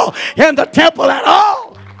at all in the temple at all.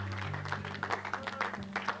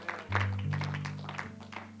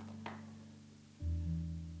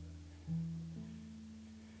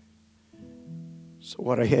 So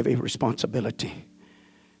what a heavy responsibility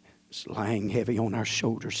is lying heavy on our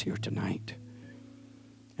shoulders here tonight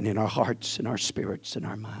and in our hearts and our spirits and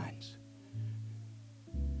our minds.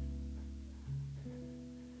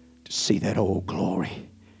 To see that old glory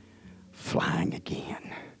flying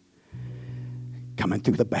again, coming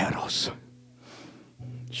through the battles.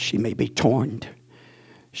 She may be torn.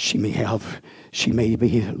 She may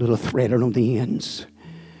be a little threaded on the ends.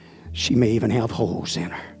 She may even have holes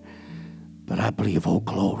in her. But I believe old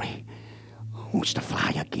glory wants to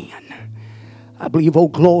fly again. I believe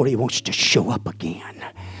old glory wants to show up again.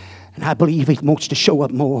 And I believe it wants to show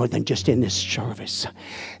up more than just in this service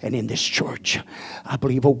and in this church. I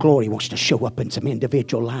believe old glory wants to show up in some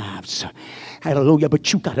individual lives. Hallelujah.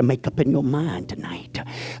 But you got to make up in your mind tonight.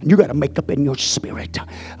 And you got to make up in your spirit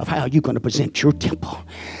of how you're going to present your temple.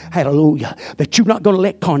 Hallelujah. That you're not going to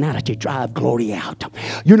let carnality drive glory out.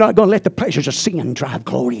 You're not going to let the pleasures of sin drive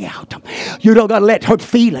glory out. You're not going to let hurt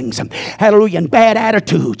feelings, hallelujah, and bad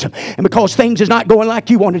attitudes, and because things is not going like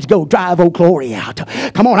you wanted to go, drive old glory out.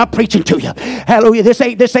 Come on, I'm preaching to you. Hallelujah. This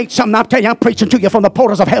ain't something I'm telling you. I'm preaching to you from the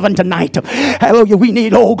portals of heaven tonight. Hallelujah. We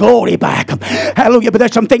need old glory back. Hallelujah. But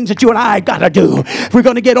there's some things that you and I got to do. If we're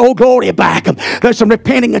going to get old glory back, there's some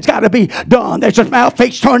repenting that's got to be done. There's some mouth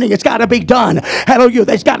face turning that's got to be done. Hallelujah.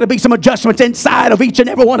 There's got to be some adjustments inside of each and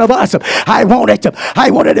every one of us. I want it.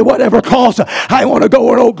 I want it at whatever cost. I want to go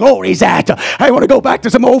where old glory's at. I want to go back to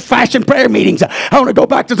some old-fashioned prayer meetings. I want to go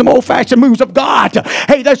back to some old-fashioned moves of God.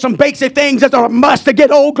 Hey, there's some basic things that are a must to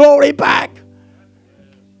get old glory back.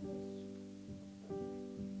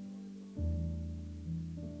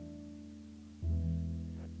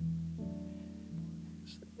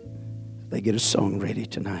 They get a song ready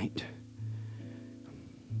tonight.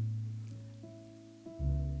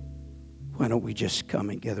 Why don't we just come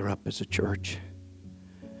and gather up as a church?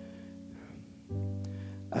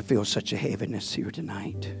 I feel such a heaviness here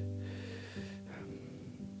tonight.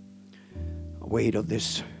 A weight of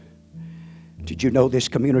this. Did you know this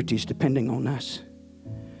community is depending on us?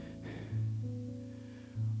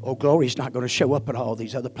 Oh, glory's not going to show up at all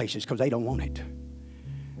these other places because they don't want it.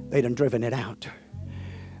 They done driven it out.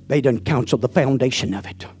 They done counseled the foundation of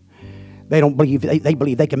it. They don't believe, they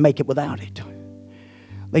believe they can make it without it.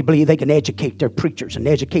 They believe they can educate their preachers and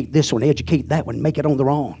educate this one, educate that one, make it on their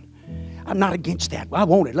own. I'm not against that. I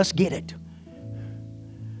want it. Let's get it.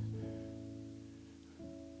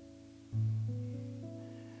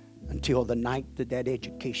 Until the night that that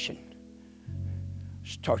education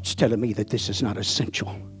starts telling me that this is not essential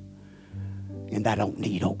and I don't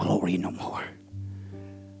need old glory no more.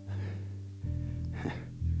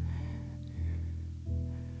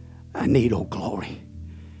 I need old glory.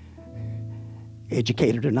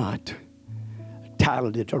 Educated or not,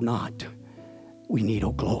 talented or not, we need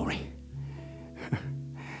old glory.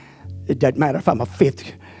 It doesn't matter if I'm a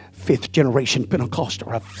fifth generation Pentecost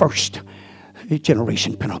or a first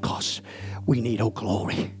generation Pentecost. We need old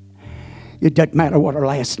glory. It doesn't matter what our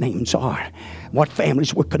last names are, what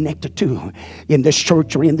families we're connected to in this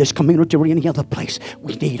church or in this community or any other place.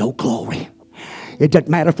 We need old glory. It doesn't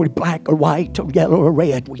matter if we're black or white or yellow or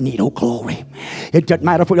red. We need old glory. It doesn't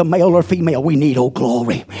matter if we're a male or female. We need old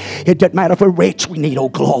glory. It doesn't matter if we're rich. We need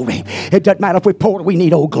old glory. It doesn't matter if we're poor. We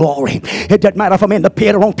need old glory. It doesn't matter if I'm in the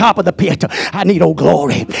pit or on top of the pit. I need old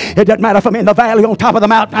glory. It doesn't matter if I'm in the valley on top of the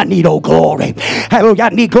mountain. I need old glory. Hallelujah. I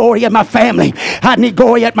need glory in my family. I need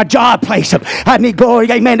glory at my job place. I need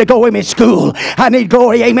glory, amen, to go with me in school. I need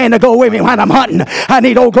glory, amen, to go with me when I'm hunting. I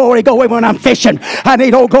need old glory to go with me when I'm fishing. I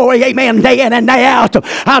need old glory, amen, day in and day out.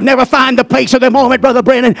 I'll never find the place or the moment, Brother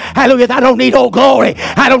Brennan. Hallelujah. I don't need old glory.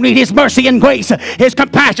 I don't need His mercy and grace, His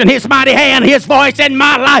compassion, His mighty hand, His voice in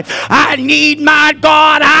my life. I need my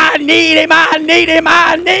God. I need Him. I need Him.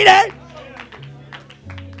 I need it.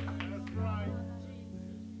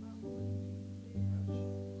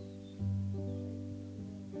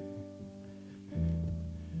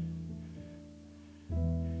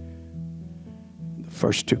 The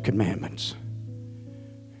first two commandments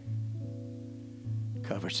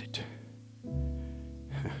covers it.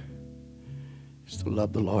 It's to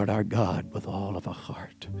love the Lord our God with all of our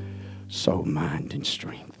heart, soul, mind, and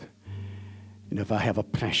strength. And if I have a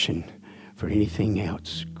passion for anything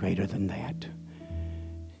else greater than that,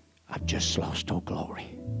 I've just lost all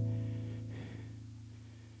glory.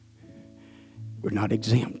 We're not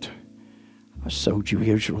exempt. I showed you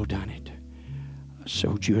Israel done it. I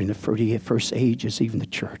showed you in the first ages, even the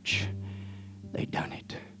church, they done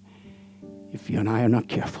it. If you and I are not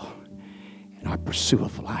careful in our pursuit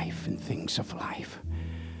of life and things of life,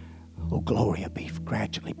 oh, glory will be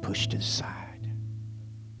gradually pushed to the side.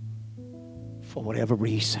 For whatever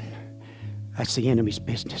reason, that's the enemy's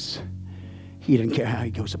business. He doesn't care how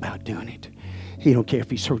he goes about doing it. He don't care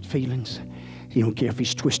if he's hurt feelings. He don't care if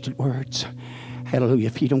he's twisted words. Hallelujah.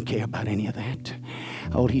 If he don't care about any of that,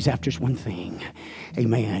 all he's after is one thing.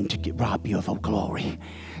 Amen. To rob you of all glory.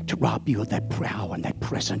 To rob you of that power and that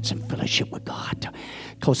presence and fellowship with God.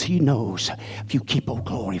 Because he knows if you keep old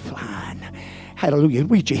glory flying, Hallelujah.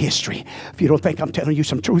 Read your history. If you don't think I'm telling you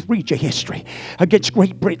some truth, read your history. Against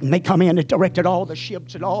Great Britain, they come in and directed all the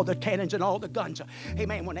ships and all the cannons and all the guns.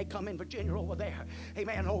 Amen. When they come in Virginia over there,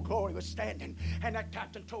 amen, Old Glory was standing. And that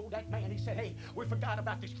captain told that man, he said, hey, we forgot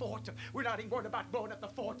about this fort. We're not even worried about blowing up the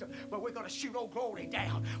fort, but we're going to shoot Old Glory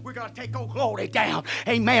down. We're going to take Old Glory down.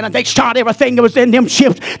 Amen. And they shot everything that was in them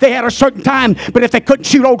ships. They had a certain time, but if they couldn't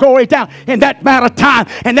shoot Old Glory down in that amount of time,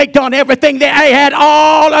 and they done everything, they had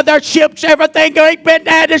all of their ships, everything Great Britain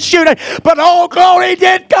had to shoot it, but Old Glory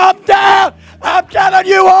did come down. I'm telling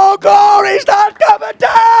you, Old Glory's not coming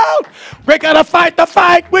down. We're going to fight the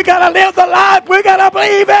fight. We're going to live the life. We're going to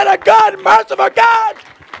believe in a good, merciful God.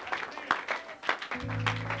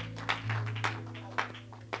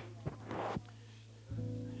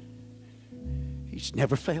 He's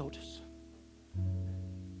never failed us.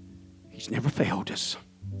 He's never failed us.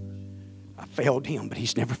 I failed him, but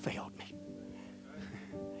he's never failed me.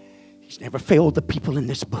 He's never failed the people in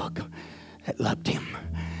this book that loved him,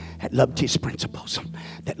 that loved his principles,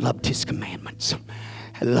 that loved his commandments,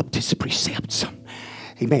 that loved his precepts.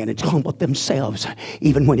 Amen. And humbled themselves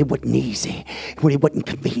even when it wasn't easy, when it wasn't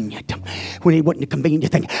convenient, when it wasn't a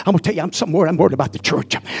convenient thing. I'm going to tell you, I'm worried about the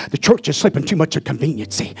church. The church is slipping too much of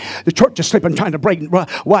conveniency. The church is slipping, trying to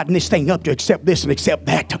widen this thing up to accept this and accept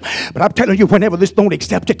that. But I'm telling you, whenever this don't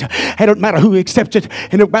accept it, it don't matter who accepts it,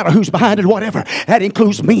 and it don't matter who's behind it, whatever. That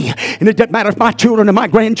includes me. And it doesn't matter if my children and my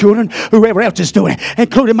grandchildren, whoever else is doing it,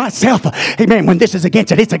 including myself. Amen. When this is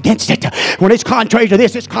against it, it's against it. When it's contrary to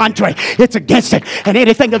this, it's contrary. It's against it. And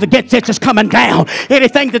anything that's against this is coming down.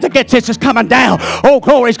 Anything that's against this is coming down. Oh,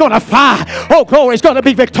 glory's going to fly. Oh, glory's going to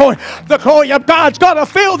be victorious. The glory of God's going to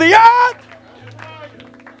fill the earth.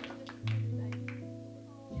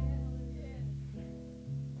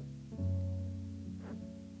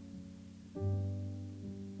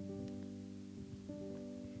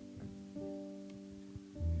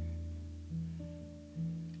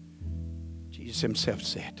 Jesus himself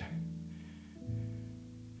said,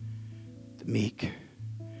 the meek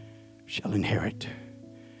shall inherit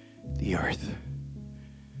the earth.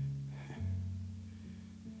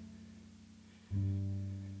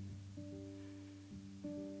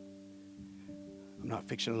 I'm not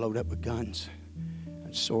fixing to load up with guns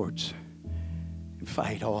and swords and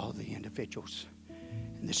fight all the individuals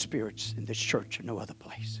and the spirits in this church or no other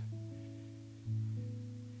place.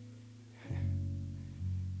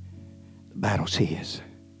 The battle's his,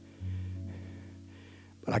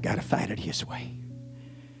 but I got to fight it his way.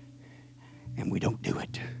 And we don't do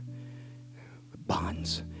it with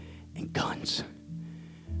bonds and guns.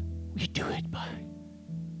 We do it by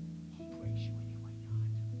praise you anyway, God.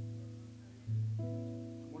 I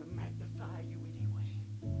want to magnify you anyway.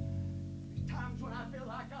 There's times when I feel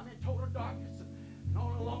like I'm in total darkness and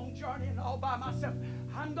on a long journey and all by myself.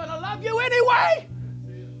 I'm going to love you anyway.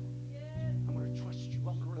 I'm going to trust you.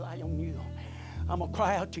 I'm going to rely on you. I'm going to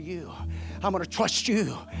cry out to you. I'm going to trust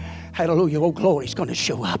you. Hallelujah. Old Glory's going to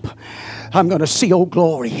show up. I'm going to see Old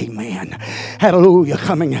Glory. Amen. Hallelujah.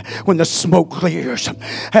 Coming when the smoke clears.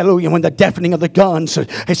 Hallelujah. When the deafening of the guns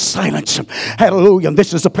is silenced. Hallelujah. And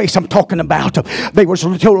this is the place I'm talking about. They were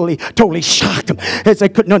totally shocked as they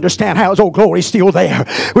couldn't understand how Old Glory's still there.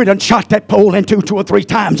 We done shot that pole in two or three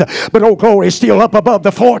times. But Old Glory is still up above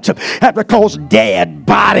the forts. Because dead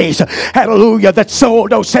bodies. Hallelujah. That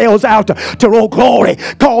sold themselves out to Old Glory.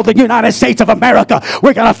 Called the United States of America.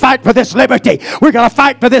 We're going to fight for this liberty. We're going to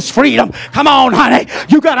fight for this freedom. Come on, honey.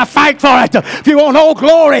 You got to fight for it. If you want Old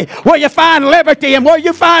Glory, where you find liberty and where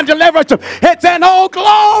you find deliverance, it's in Old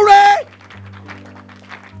Glory.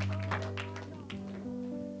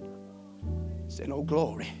 It's in Old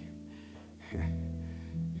Glory.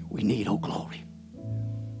 We need Old Glory.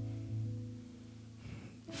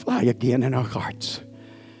 Fly again in our hearts.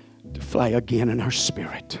 To fly again in our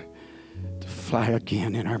spirit. To fly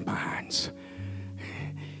again in our minds.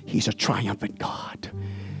 He's a triumphant God.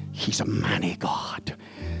 He's a mighty God.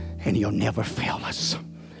 And he'll never fail us.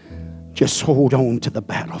 Just hold on to the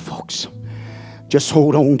battle, folks. Just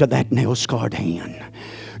hold on to that nail-scarred hand.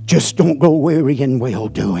 Just don't go weary in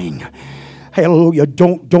well-doing. Hallelujah.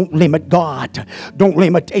 Don't limit God. Don't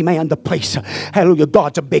limit, amen, the place. Hallelujah.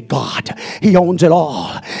 God's a big God. He owns it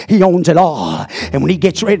all. He owns it all. And when he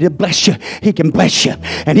gets ready to bless you, he can bless you.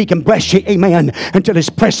 And he can bless you, amen, until it's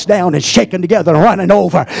pressed down and shaken together and running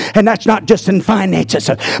over. And that's not just in finances,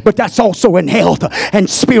 but that's also in health and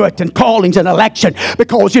spirit and callings and election.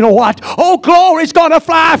 Because you know what? Oh, glory's going to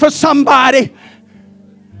fly for somebody.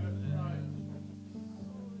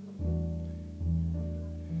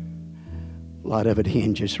 A lot of it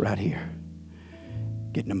hinges right here.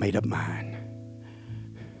 Getting a made up mind.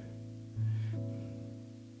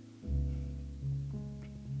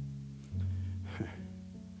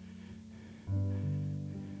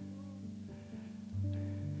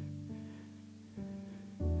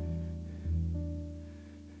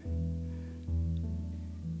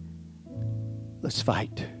 Let's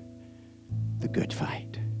fight the good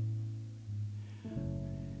fight.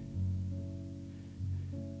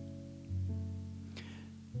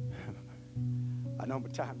 I know my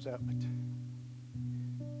time's up, but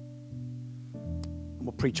I'm going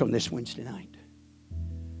to preach on this Wednesday night.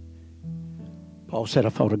 Paul said, I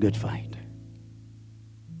fought a good fight.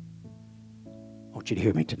 I want you to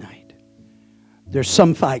hear me tonight. There's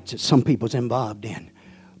some fights that some people's involved in.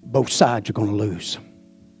 Both sides are going to lose.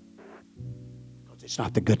 Because it's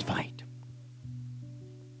not the good fight.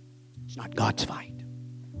 It's not God's fight.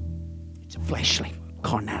 It's a fleshly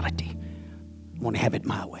carnality. I want to have it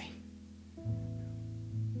my way.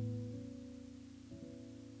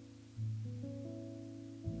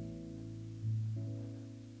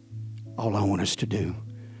 All I want us to do,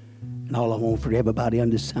 and all I want for everybody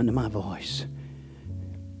under the sound of my voice,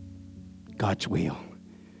 God's will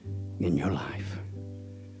in your life.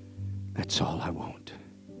 That's all I want.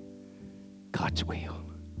 God's will.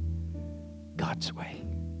 God's way.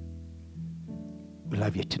 We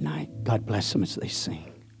love you tonight. God bless them as they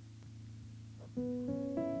sing.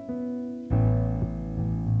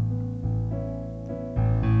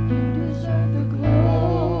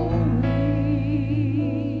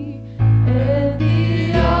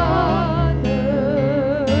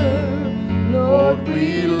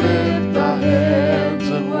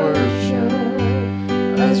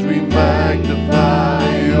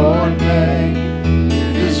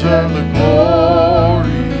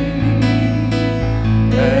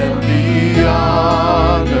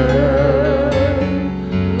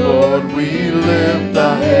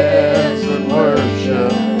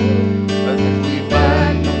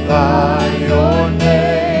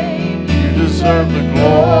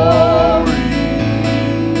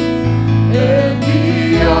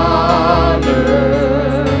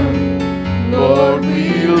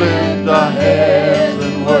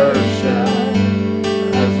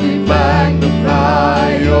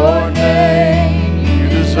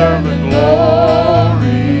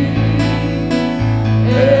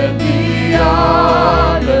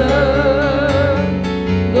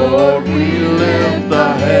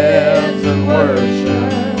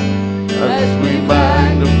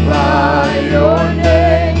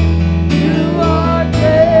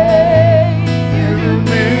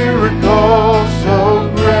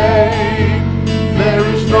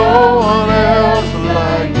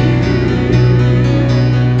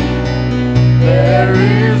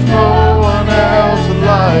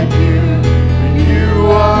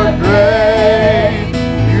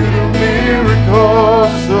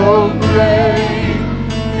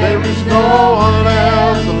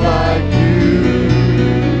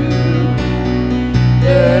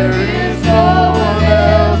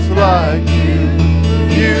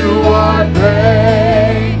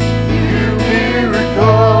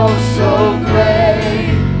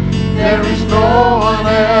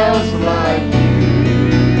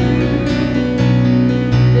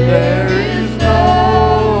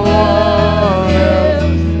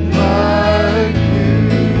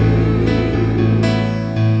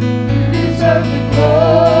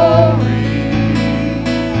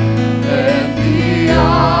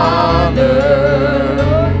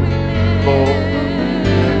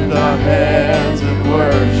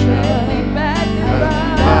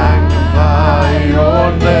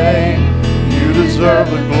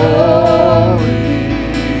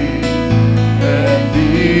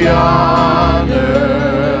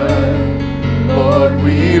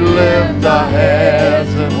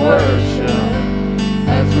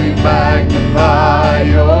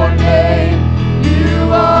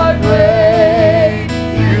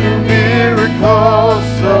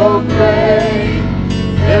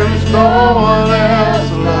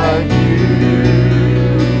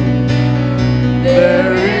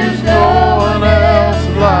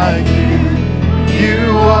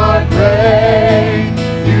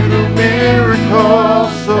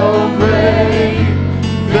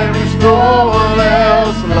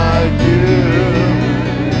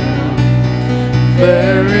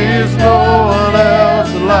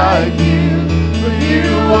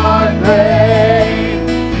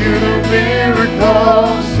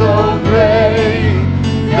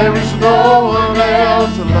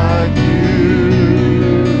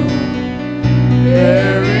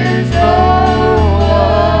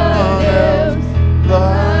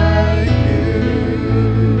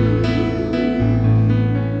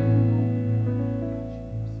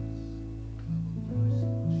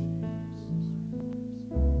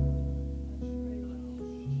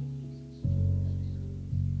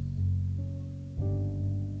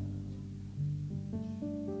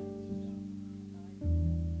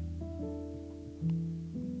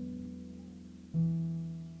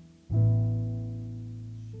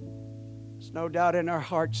 There's no doubt in our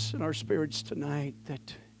hearts and our spirits tonight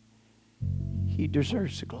that He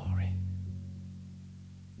deserves the glory.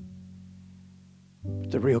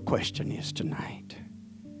 But the real question is tonight,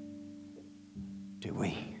 do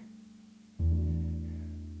we?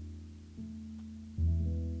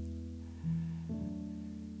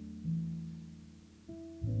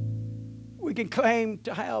 We can claim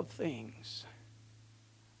to have things.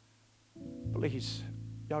 Please,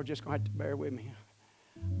 y'all just going to have to bear with me.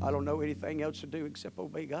 I don't know anything else to do except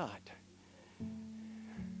obey God.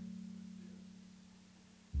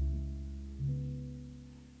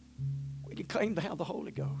 We can claim to have the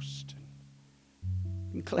Holy Ghost.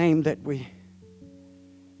 We can claim that we're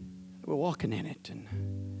walking in it.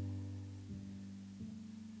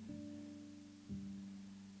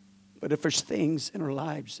 But if there's things in our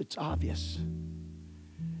lives that's obvious,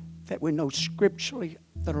 that we know scripturally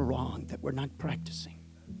that are wrong, that we're not practicing,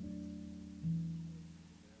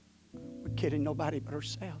 we're kidding nobody but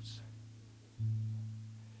ourselves.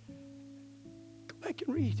 Go back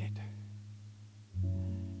and read it.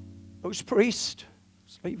 Those priests,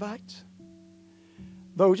 those Levites,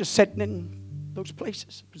 those are sitting in those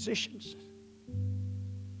places, positions.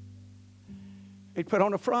 They put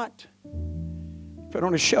on a front, put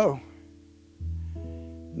on a show.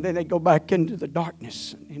 And then they'd go back into the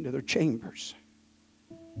darkness, into their chambers.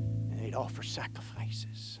 And they'd offer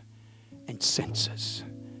sacrifices and census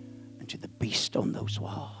unto the beast on those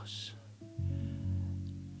walls.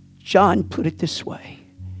 John put it this way.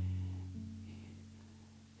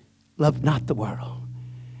 Love not the world,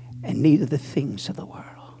 and neither the things of the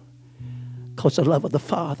world. Because the love of the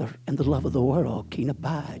Father and the love of the world can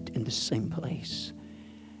abide in the same place.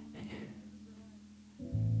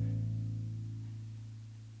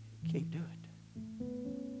 Can't do it.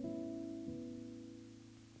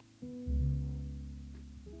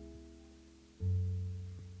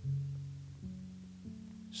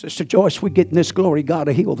 Sister Joyce, we get in this glory, God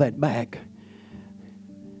will heal that back.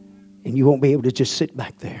 And you won't be able to just sit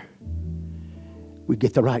back there. We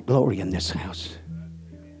get the right glory in this house.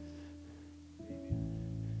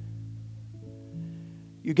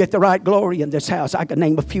 You get the right glory in this house. I can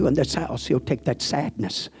name a few in this house. He'll take that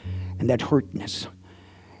sadness and that hurtness.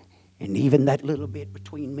 And even that little bit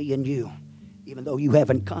between me and you, even though you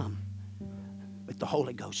haven't come, but the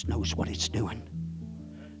Holy Ghost knows what it's doing.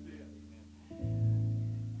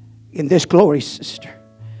 In this glory, sister,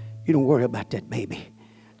 you don't worry about that baby.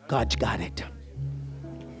 God's got it.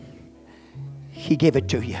 He gave it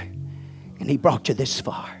to you, and He brought you this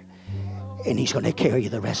far, and He's going to carry you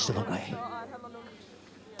the rest of the way.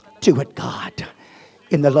 Do it, God,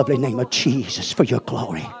 in the lovely name of Jesus, for your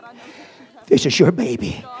glory. This is your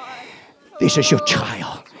baby. This is your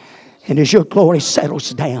child. And as your glory settles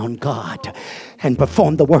down, God, and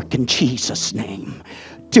perform the work in Jesus' name,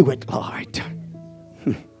 do it, Lord.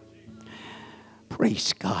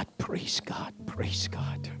 Praise God, praise God, praise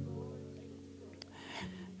God.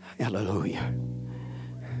 Hallelujah.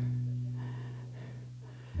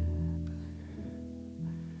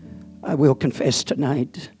 I will confess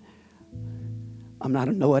tonight, I'm not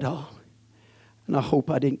a know-it-all. And I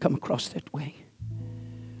hope I didn't come across that way.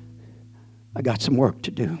 I got some work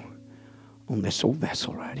to do on this old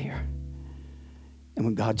vessel right here. And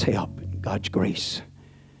with God's help and God's grace,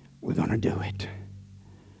 we're going to do it.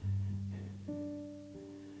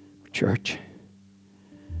 Church,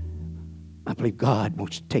 I believe God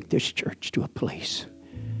wants to take this church to a place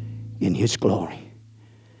in His glory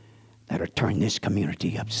that'll turn this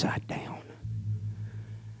community upside down.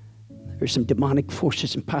 There's some demonic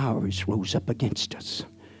forces and powers rose up against us.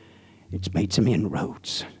 It's made some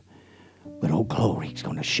inroads. But oh, glory's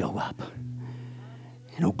going to show up.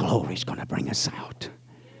 And oh, glory's going to bring us out.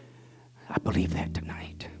 I believe that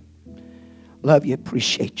tonight. Love you,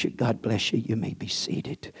 appreciate you. God bless you. You may be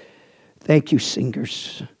seated. Thank you,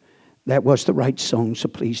 singers. That was the right song, so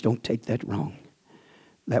please don't take that wrong.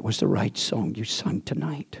 That was the right song you sung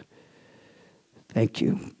tonight. Thank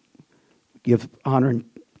you. Give honor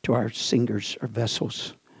to our singers, our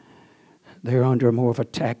vessels. They're under more of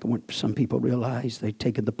attack than what some people realize. They've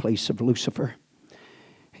taken the place of Lucifer.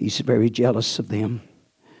 He's very jealous of them.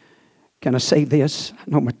 Can I say this? I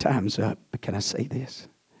know my time's up, but can I say this?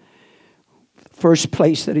 The first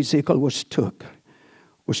place that Ezekiel was took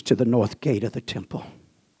was to the north gate of the temple.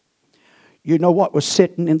 You know what was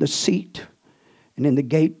sitting in the seat and in the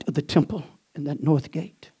gate of the temple, in that north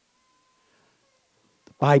gate?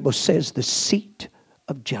 The Bible says the seat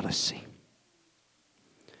of jealousy.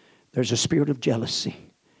 There's a spirit of jealousy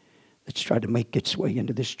that's tried to make its way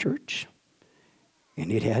into this church.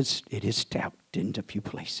 And it is tapped into a few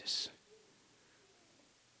places.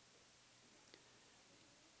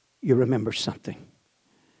 you remember something.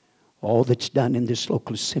 All that's done in this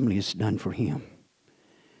local assembly is done for him.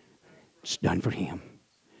 It's done for him.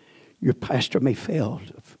 Your pastor may fail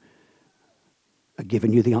of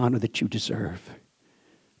giving you the honor that you deserve,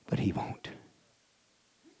 but he won't.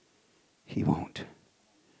 He won't.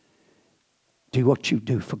 Do what you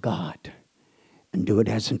do for God, and do it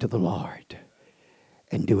as unto the Lord,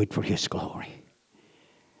 and do it for his glory.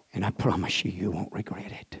 And I promise you, you won't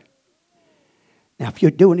regret it. Now, if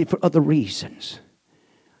you're doing it for other reasons,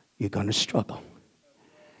 you're going to struggle.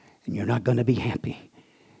 And you're not going to be happy.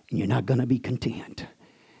 And you're not going to be content.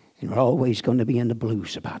 And you're always going to be in the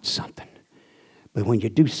blues about something. But when you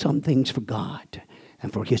do some things for God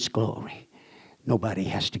and for his glory, nobody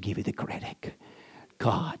has to give you the credit.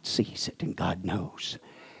 God sees it and God knows.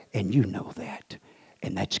 And you know that.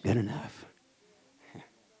 And that's good enough.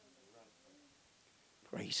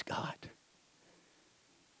 Praise God.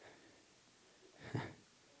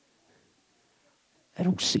 That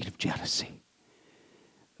old seed of jealousy,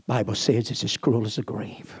 the Bible says it's as cruel as a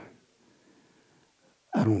grave.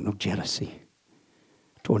 I don't know jealousy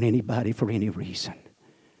toward anybody for any reason.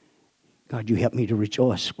 God, you help me to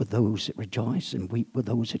rejoice with those that rejoice and weep with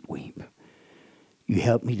those that weep. You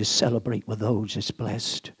help me to celebrate with those that's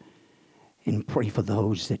blessed and pray for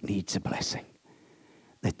those that needs a blessing,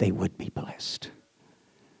 that they would be blessed.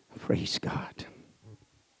 Praise God.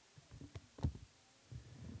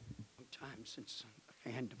 Sometimes since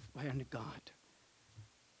the hand of God,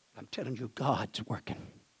 I'm telling you, God's working.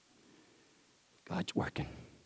 God's working.